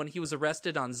first time when he was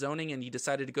arrested on zoning and he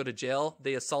decided to go to jail,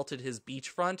 they assaulted his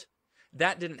beachfront.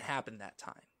 That didn't happen that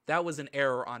time. That was an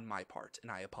error on my part,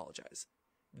 and I apologize.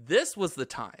 This was the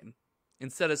time.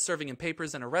 Instead of serving him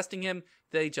papers and arresting him,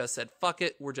 they just said, fuck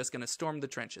it, we're just going to storm the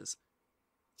trenches.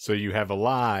 So you have a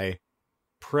lie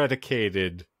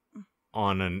predicated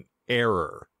on an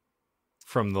error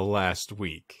from the last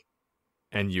week,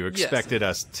 and you expected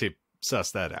us to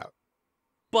suss that out.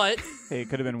 But Hey, it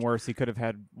could have been worse. He could have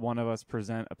had one of us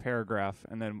present a paragraph,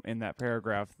 and then in that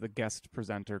paragraph, the guest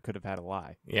presenter could have had a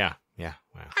lie. Yeah. Wow.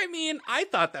 I mean, I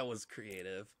thought that was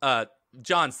creative.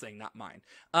 John's thing, not mine.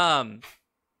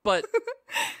 But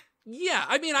yeah,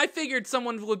 I mean, I figured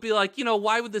someone would be like,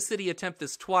 why would the city attempt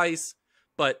this twice?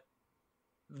 But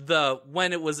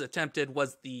when it was attempted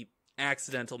was the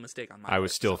accidental mistake on my part. I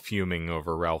was still fuming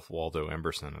over Ralph Waldo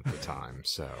Emerson at the time,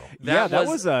 so That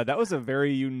was a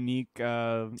very unique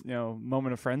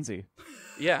moment of frenzy.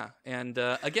 Yeah, and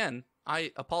again,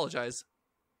 I apologize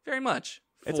very much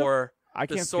It's for I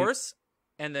the can't source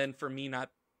and then for me not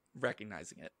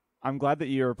recognizing it. I'm glad that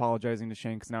you're apologizing to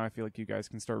Shane, because now I feel like you guys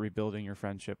can start rebuilding your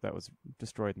friendship that was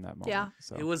destroyed in that moment. Yeah.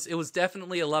 So. It was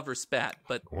definitely a lover spat,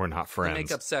 but we're not the friends.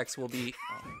 makeup sex will be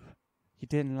You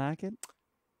didn't like it?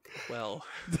 well.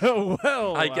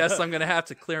 Well, I guess I'm gonna have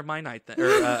to clear my night then,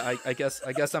 or I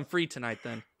guess I'm free tonight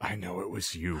then. I know it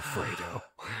was you, Fredo.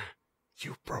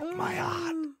 You broke my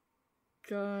heart.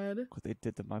 God. what they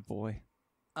did to my boy.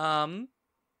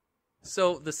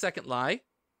 So the second lie,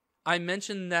 I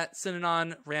mentioned that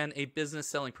Synanon ran a business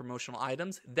selling promotional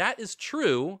items. That is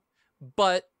true,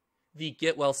 but the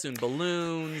get well soon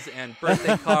balloons and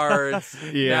birthday cards.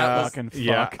 Yeah, Fucking fuck.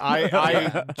 yeah.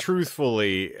 I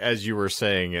truthfully, as you were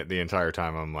saying it the entire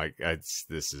time, I'm like, this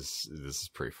is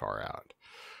pretty far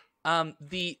out.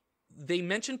 They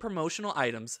mentioned promotional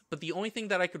items, but the only thing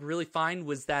that I could really find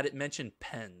was that it mentioned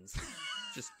pens,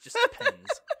 just pens.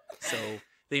 So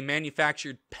they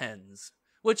manufactured pens,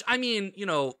 which I mean,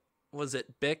 was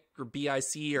it Bic or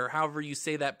BIC or however you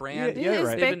say that brand? Yeah, It is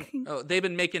right. Bic. They've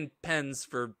been making pens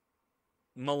for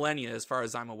millennia, as far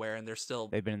as I'm aware, and they're still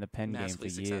They've been in the pen game for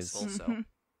massively years. successful. So, Mhm.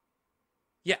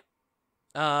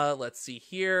 yeah. Let's see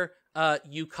here.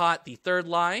 You caught the third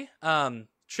lie.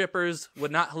 Trippers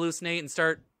would not hallucinate and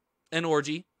start an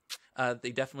orgy.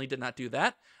 They definitely did not do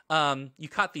that. You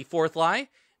caught the fourth lie.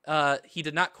 He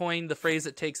did not coin the phrase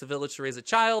 "it takes a village to raise a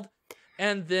child."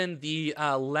 And then the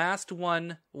last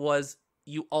one was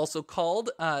you also called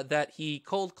that he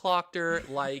cold clocked her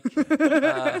like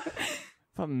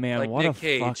But man, like what Nick a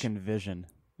Cage. fucking vision.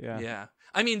 Yeah. yeah.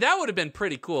 I mean, that would have been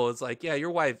pretty cool. It's like, yeah, your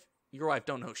wife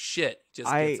don't know shit. Just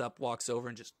gets up, walks over,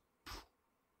 and just.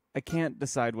 I can't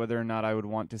decide whether or not I would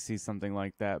want to see something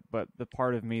like that, but the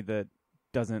part of me that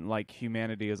doesn't like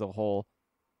humanity as a whole,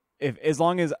 as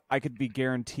long as I could be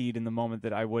guaranteed in the moment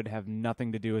that I would have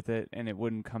nothing to do with it and it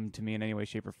wouldn't come to me in any way,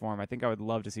 shape, or form, I think I would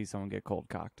love to see someone get cold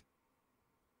cocked.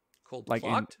 Cold Like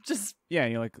clocked? Just Yeah,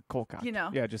 like cold cocked. You know.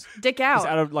 Yeah, just dick just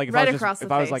out. out of like if right I was across just, the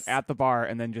if I was like face. at the bar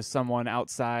and then just someone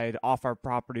outside off our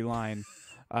property line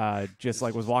just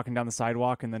like was walking down the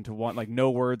sidewalk and then to want like no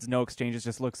words, no exchanges,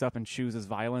 just looks up and chooses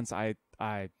violence, I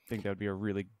think that would be a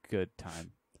really good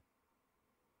time.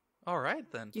 All right,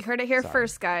 then. You heard it here Sorry.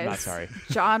 first, guys. Not sorry.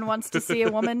 John wants to see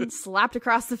a woman slapped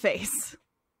across the face.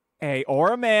 Hey,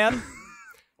 or a man.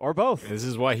 Or both. This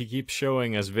is why he keeps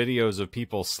showing us videos of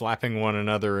people slapping one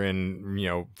another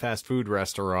in, fast food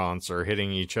restaurants or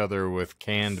hitting each other with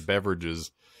canned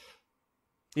beverages.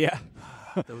 Yeah.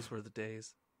 Those were the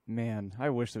days. Man, I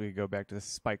wish that we could go back to the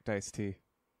spiked iced tea.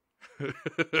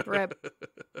 Rip.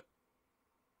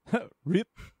 Rip.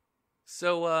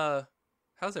 So,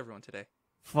 how's everyone today?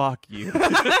 Fuck you.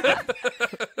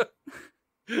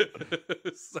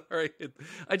 Sorry,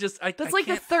 that's That's like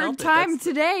the third time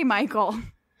today, Michael.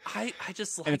 I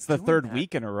just like, and it's the doing third that.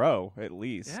 week in a row, at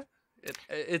least. Yeah,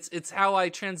 it's how I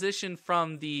transition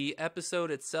from the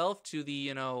episode itself to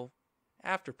the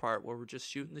after part where we're just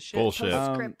shooting the shit. Bullshit.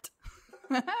 Script.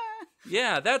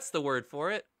 Yeah, that's the word for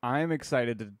it. I'm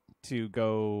excited to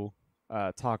go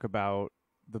talk about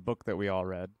the book that we all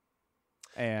read.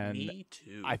 And Me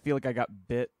too. I feel like I got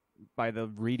bit by the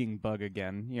reading bug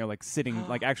again. Like sitting,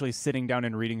 like actually sitting down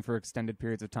and reading for extended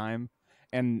periods of time.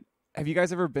 And have you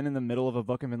guys ever been in the middle of a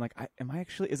book and been like,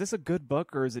 is this a good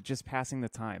book or is it just passing the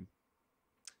time?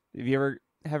 Have you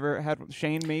ever had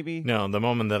Shane, maybe? No, the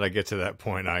moment that I get to that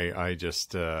point, I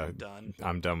just done.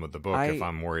 I'm done with the book if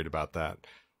I'm worried about that.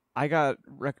 I got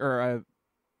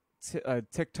a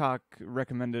TikTok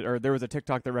recommended, or there was a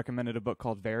TikTok that recommended a book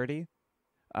called Verity,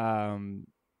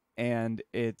 and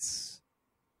it's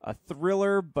a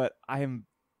thriller, but I'm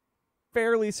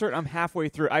fairly certain I'm halfway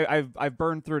through. I've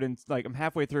burned through it in I'm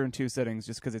halfway through in 2 sittings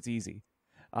just because it's easy.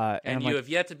 And you have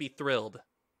yet to be thrilled.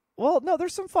 Well, no,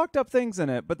 there's some fucked up things in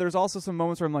it, but there's also some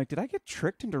moments where I'm like, did I get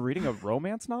tricked into reading a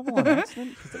romance novel on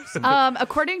accident?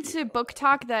 According to Book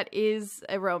Talk, that is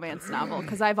a romance novel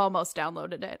because I've almost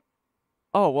downloaded it.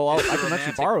 Oh, well, I can let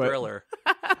you borrow thriller.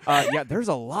 Yeah, there's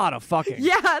a lot of fucking.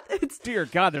 Yeah, Dear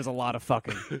God, there's a lot of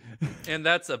fucking. And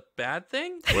that's a bad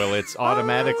thing? Well, it's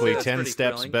automatically That's 10 pretty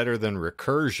steps thrilling. better than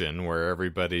recursion, where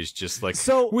everybody's just like,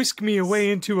 So- whisk me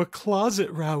away into a closet,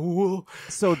 Raoul.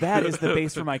 So that is the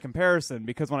base for my comparison,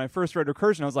 because when I first read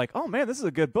Recursion, I was like, oh man, this is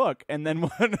a good book. And then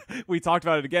when we talked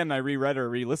about it again, and I reread it or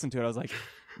re-listened to it, I was like,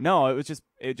 no,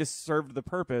 it just served the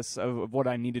purpose of what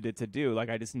I needed it to do. Like,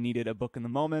 I just needed a book in the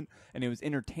moment, and it was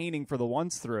entertaining for the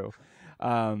once through.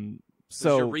 It's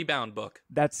So your rebound book.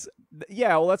 that's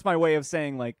my way of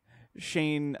saying, like,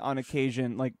 Shane on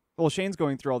occasion, like, well, Shane's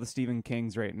going through all the Stephen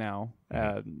Kings right now.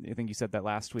 I think you said that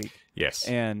last week. Yes.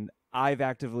 And I've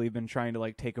actively been trying to,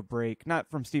 like, take a break, not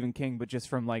from Stephen King, but just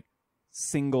from, like,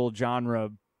 single genre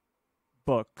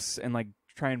books, and, like,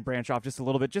 try and branch off just a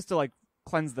little bit, just to, like,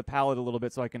 cleanse the palate a little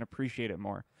bit so I can appreciate it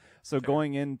more. So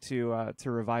going into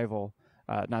to Revival,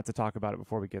 not to talk about it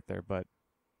before we get there, but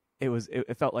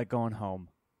it felt like going home.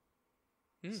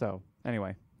 So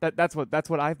anyway, that's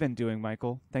what I've been doing,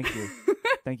 Michael. Thank you.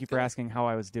 Thank you for asking how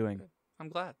I was doing I'm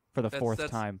glad. for the fourth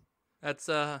time. That's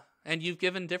and you've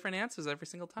given different answers every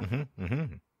single time.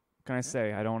 Can I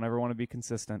say I don't ever want to be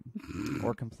consistent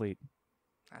or complete?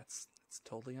 That's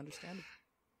totally understandable.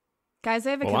 Guys,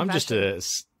 I have a Well, I'm confession.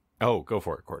 just Oh, go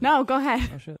for it, Courtney. No, go ahead.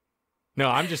 Oh shit. No,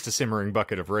 I'm just a simmering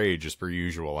bucket of rage as per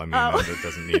usual. I mean, that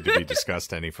doesn't need to be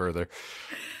discussed any further.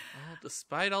 Well,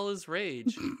 despite all his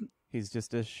rage, He's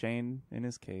just a Shane in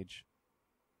his cage.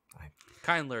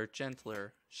 kindler,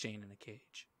 gentler Shane in a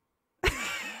cage.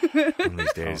 One of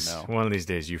these days, Oh, no. one of these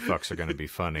days, you fucks are going to be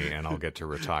funny, and I'll get to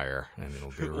retire, and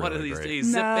it'll be really One of these great. days,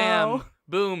 zip No. bam,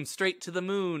 boom, straight to the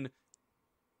moon.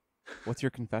 What's your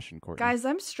confession, Courtney? Guys,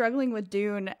 I'm struggling with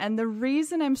Dune, and the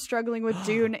reason I'm struggling with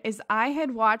Dune is I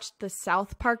had watched the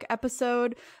South Park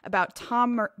episode about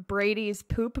Tom Brady's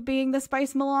poop being the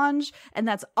spice melange, and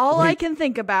that's all I Wait. can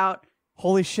think about.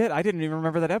 Holy shit, I didn't even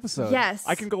remember that episode. Yes.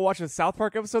 I can go watch a South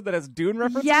Park episode that has Dune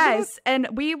references in it? Yes, and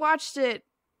we watched it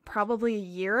probably a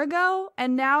year ago,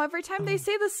 and now every time they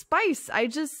say the spice,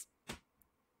 it's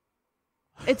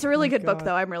a really good book, God.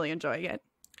 though. I'm really enjoying it.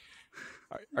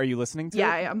 Are you listening to it?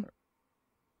 Yeah, I am.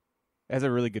 It has a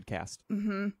really good cast.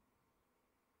 Mm-hmm.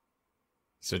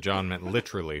 So John meant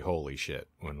literally holy shit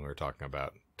when we were talking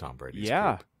about Tom Brady's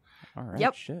Yeah. poop. All right.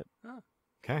 Yep. Shit.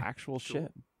 Okay. Actual Cool.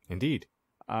 shit. Indeed.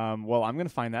 Well, I'm going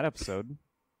to find that episode.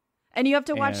 And you have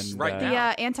to watch And, Right the now.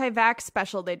 anti-vax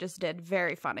special they just did.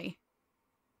 Very funny.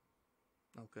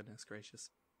 Oh, goodness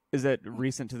gracious. Is that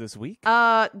recent to this week?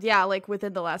 Yeah, like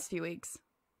within the last few weeks.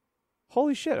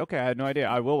 Holy shit. Okay, I had no idea.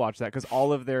 I will watch that because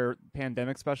all of their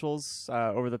pandemic specials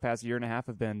over the past year and a half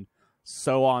have been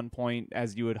so on point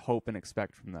as you would hope and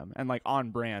expect from them. And like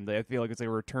on brand. I feel like it's a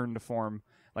return to form.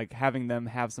 Like having them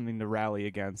have something to rally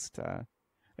against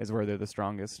is where they're the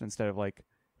strongest, instead of like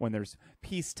when there's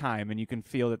peacetime and you can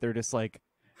feel that they're just like,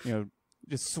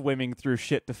 just swimming through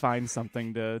shit to find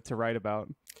something to write about.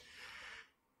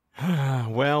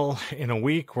 Well, in a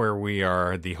week where we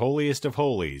are the holiest of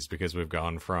holies, because we've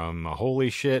gone from a holy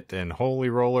shit and holy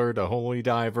roller to holy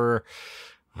diver,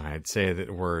 I'd say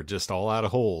that we're just all out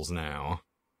of holes now.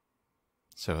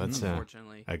 So that's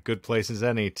Unfortunately. a good place as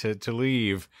any to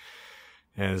leave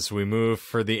as we move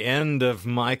for the end of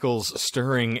Michael's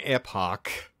stirring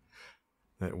epoch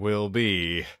that will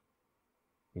be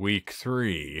week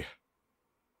 3.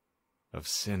 of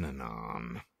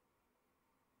Synanon.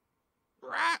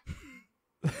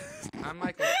 I'm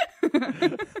Michael.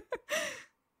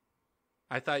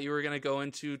 I thought you were going to go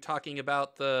into talking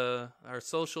about our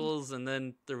socials, and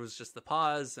then there was just the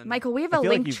pause. And Michael, we have I a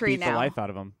feel link like you tree beat now. the life out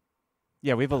of him.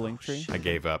 Yeah, we have a link tree. I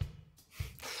gave up.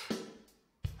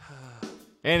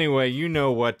 Anyway, you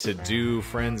know what to do,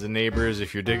 friends and neighbors,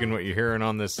 if you're digging what you're hearing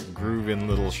on this grooving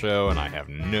little show, and I have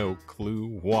no clue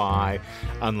why,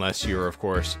 unless you're, of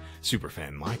course,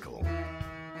 superfan Michael.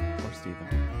 Or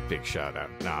Steven. Big shout out.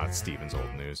 Nah, it's Steven's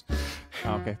old news.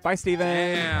 Oh, okay. Bye, Steven.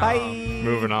 Damn. Bye.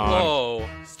 Moving on. Whoa,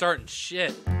 starting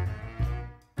shit.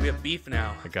 We have beef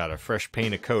now. I got a fresh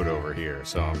paint of coat over here,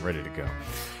 so I'm ready to go.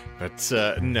 But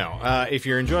no, if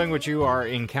you're enjoying what you are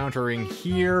encountering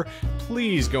here,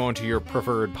 please go into your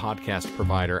preferred podcast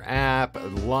provider app,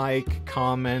 like,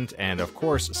 comment, and of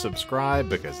course subscribe,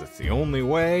 because it's the only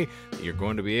way that you're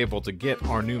going to be able to get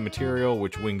our new material,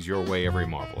 which wings your way every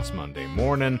marvelous Monday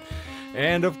morning.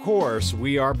 And of course,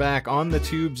 we are back on the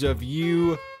tubes of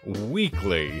you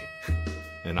weekly.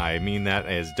 And I mean that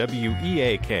as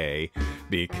WEAK,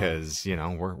 because, you know,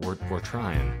 we're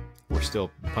trying. We're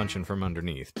still punching from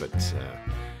underneath, but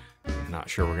not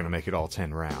sure we're going to make it all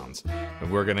 10 rounds. And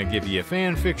we're going to give you a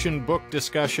fan fiction book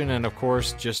discussion, and of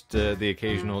course, just the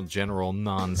occasional general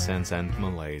nonsense and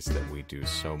malaise that we do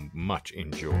so much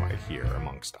enjoy here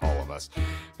amongst all of us.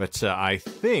 But I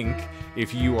think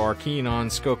if you are keen on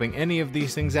scoping any of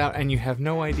these things out and you have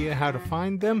no idea how to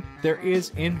find them, there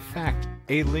is, in fact,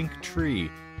 a link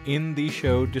tree in the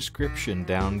show description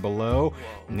down below,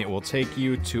 and it will take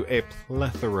you to a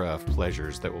plethora of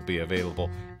pleasures that will be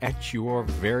available at your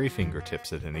very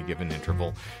fingertips at any given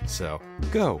interval. So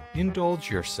go, indulge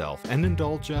yourself, and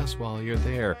indulge us while you're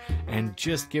there, and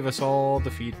just give us all the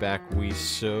feedback we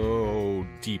so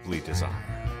deeply desire.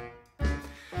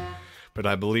 But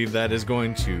I believe that is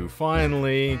going to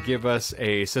finally give us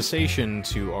a cessation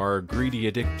to our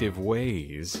greedy, addictive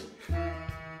ways,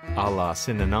 a la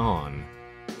Synanon,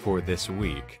 for this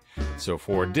week. So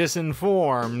for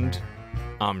Disinformed,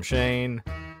 I'm Shane.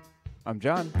 I'm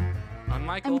John. I'm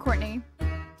Michael. I'm Courtney.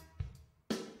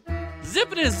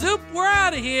 Zippity zoop, we're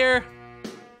out of here.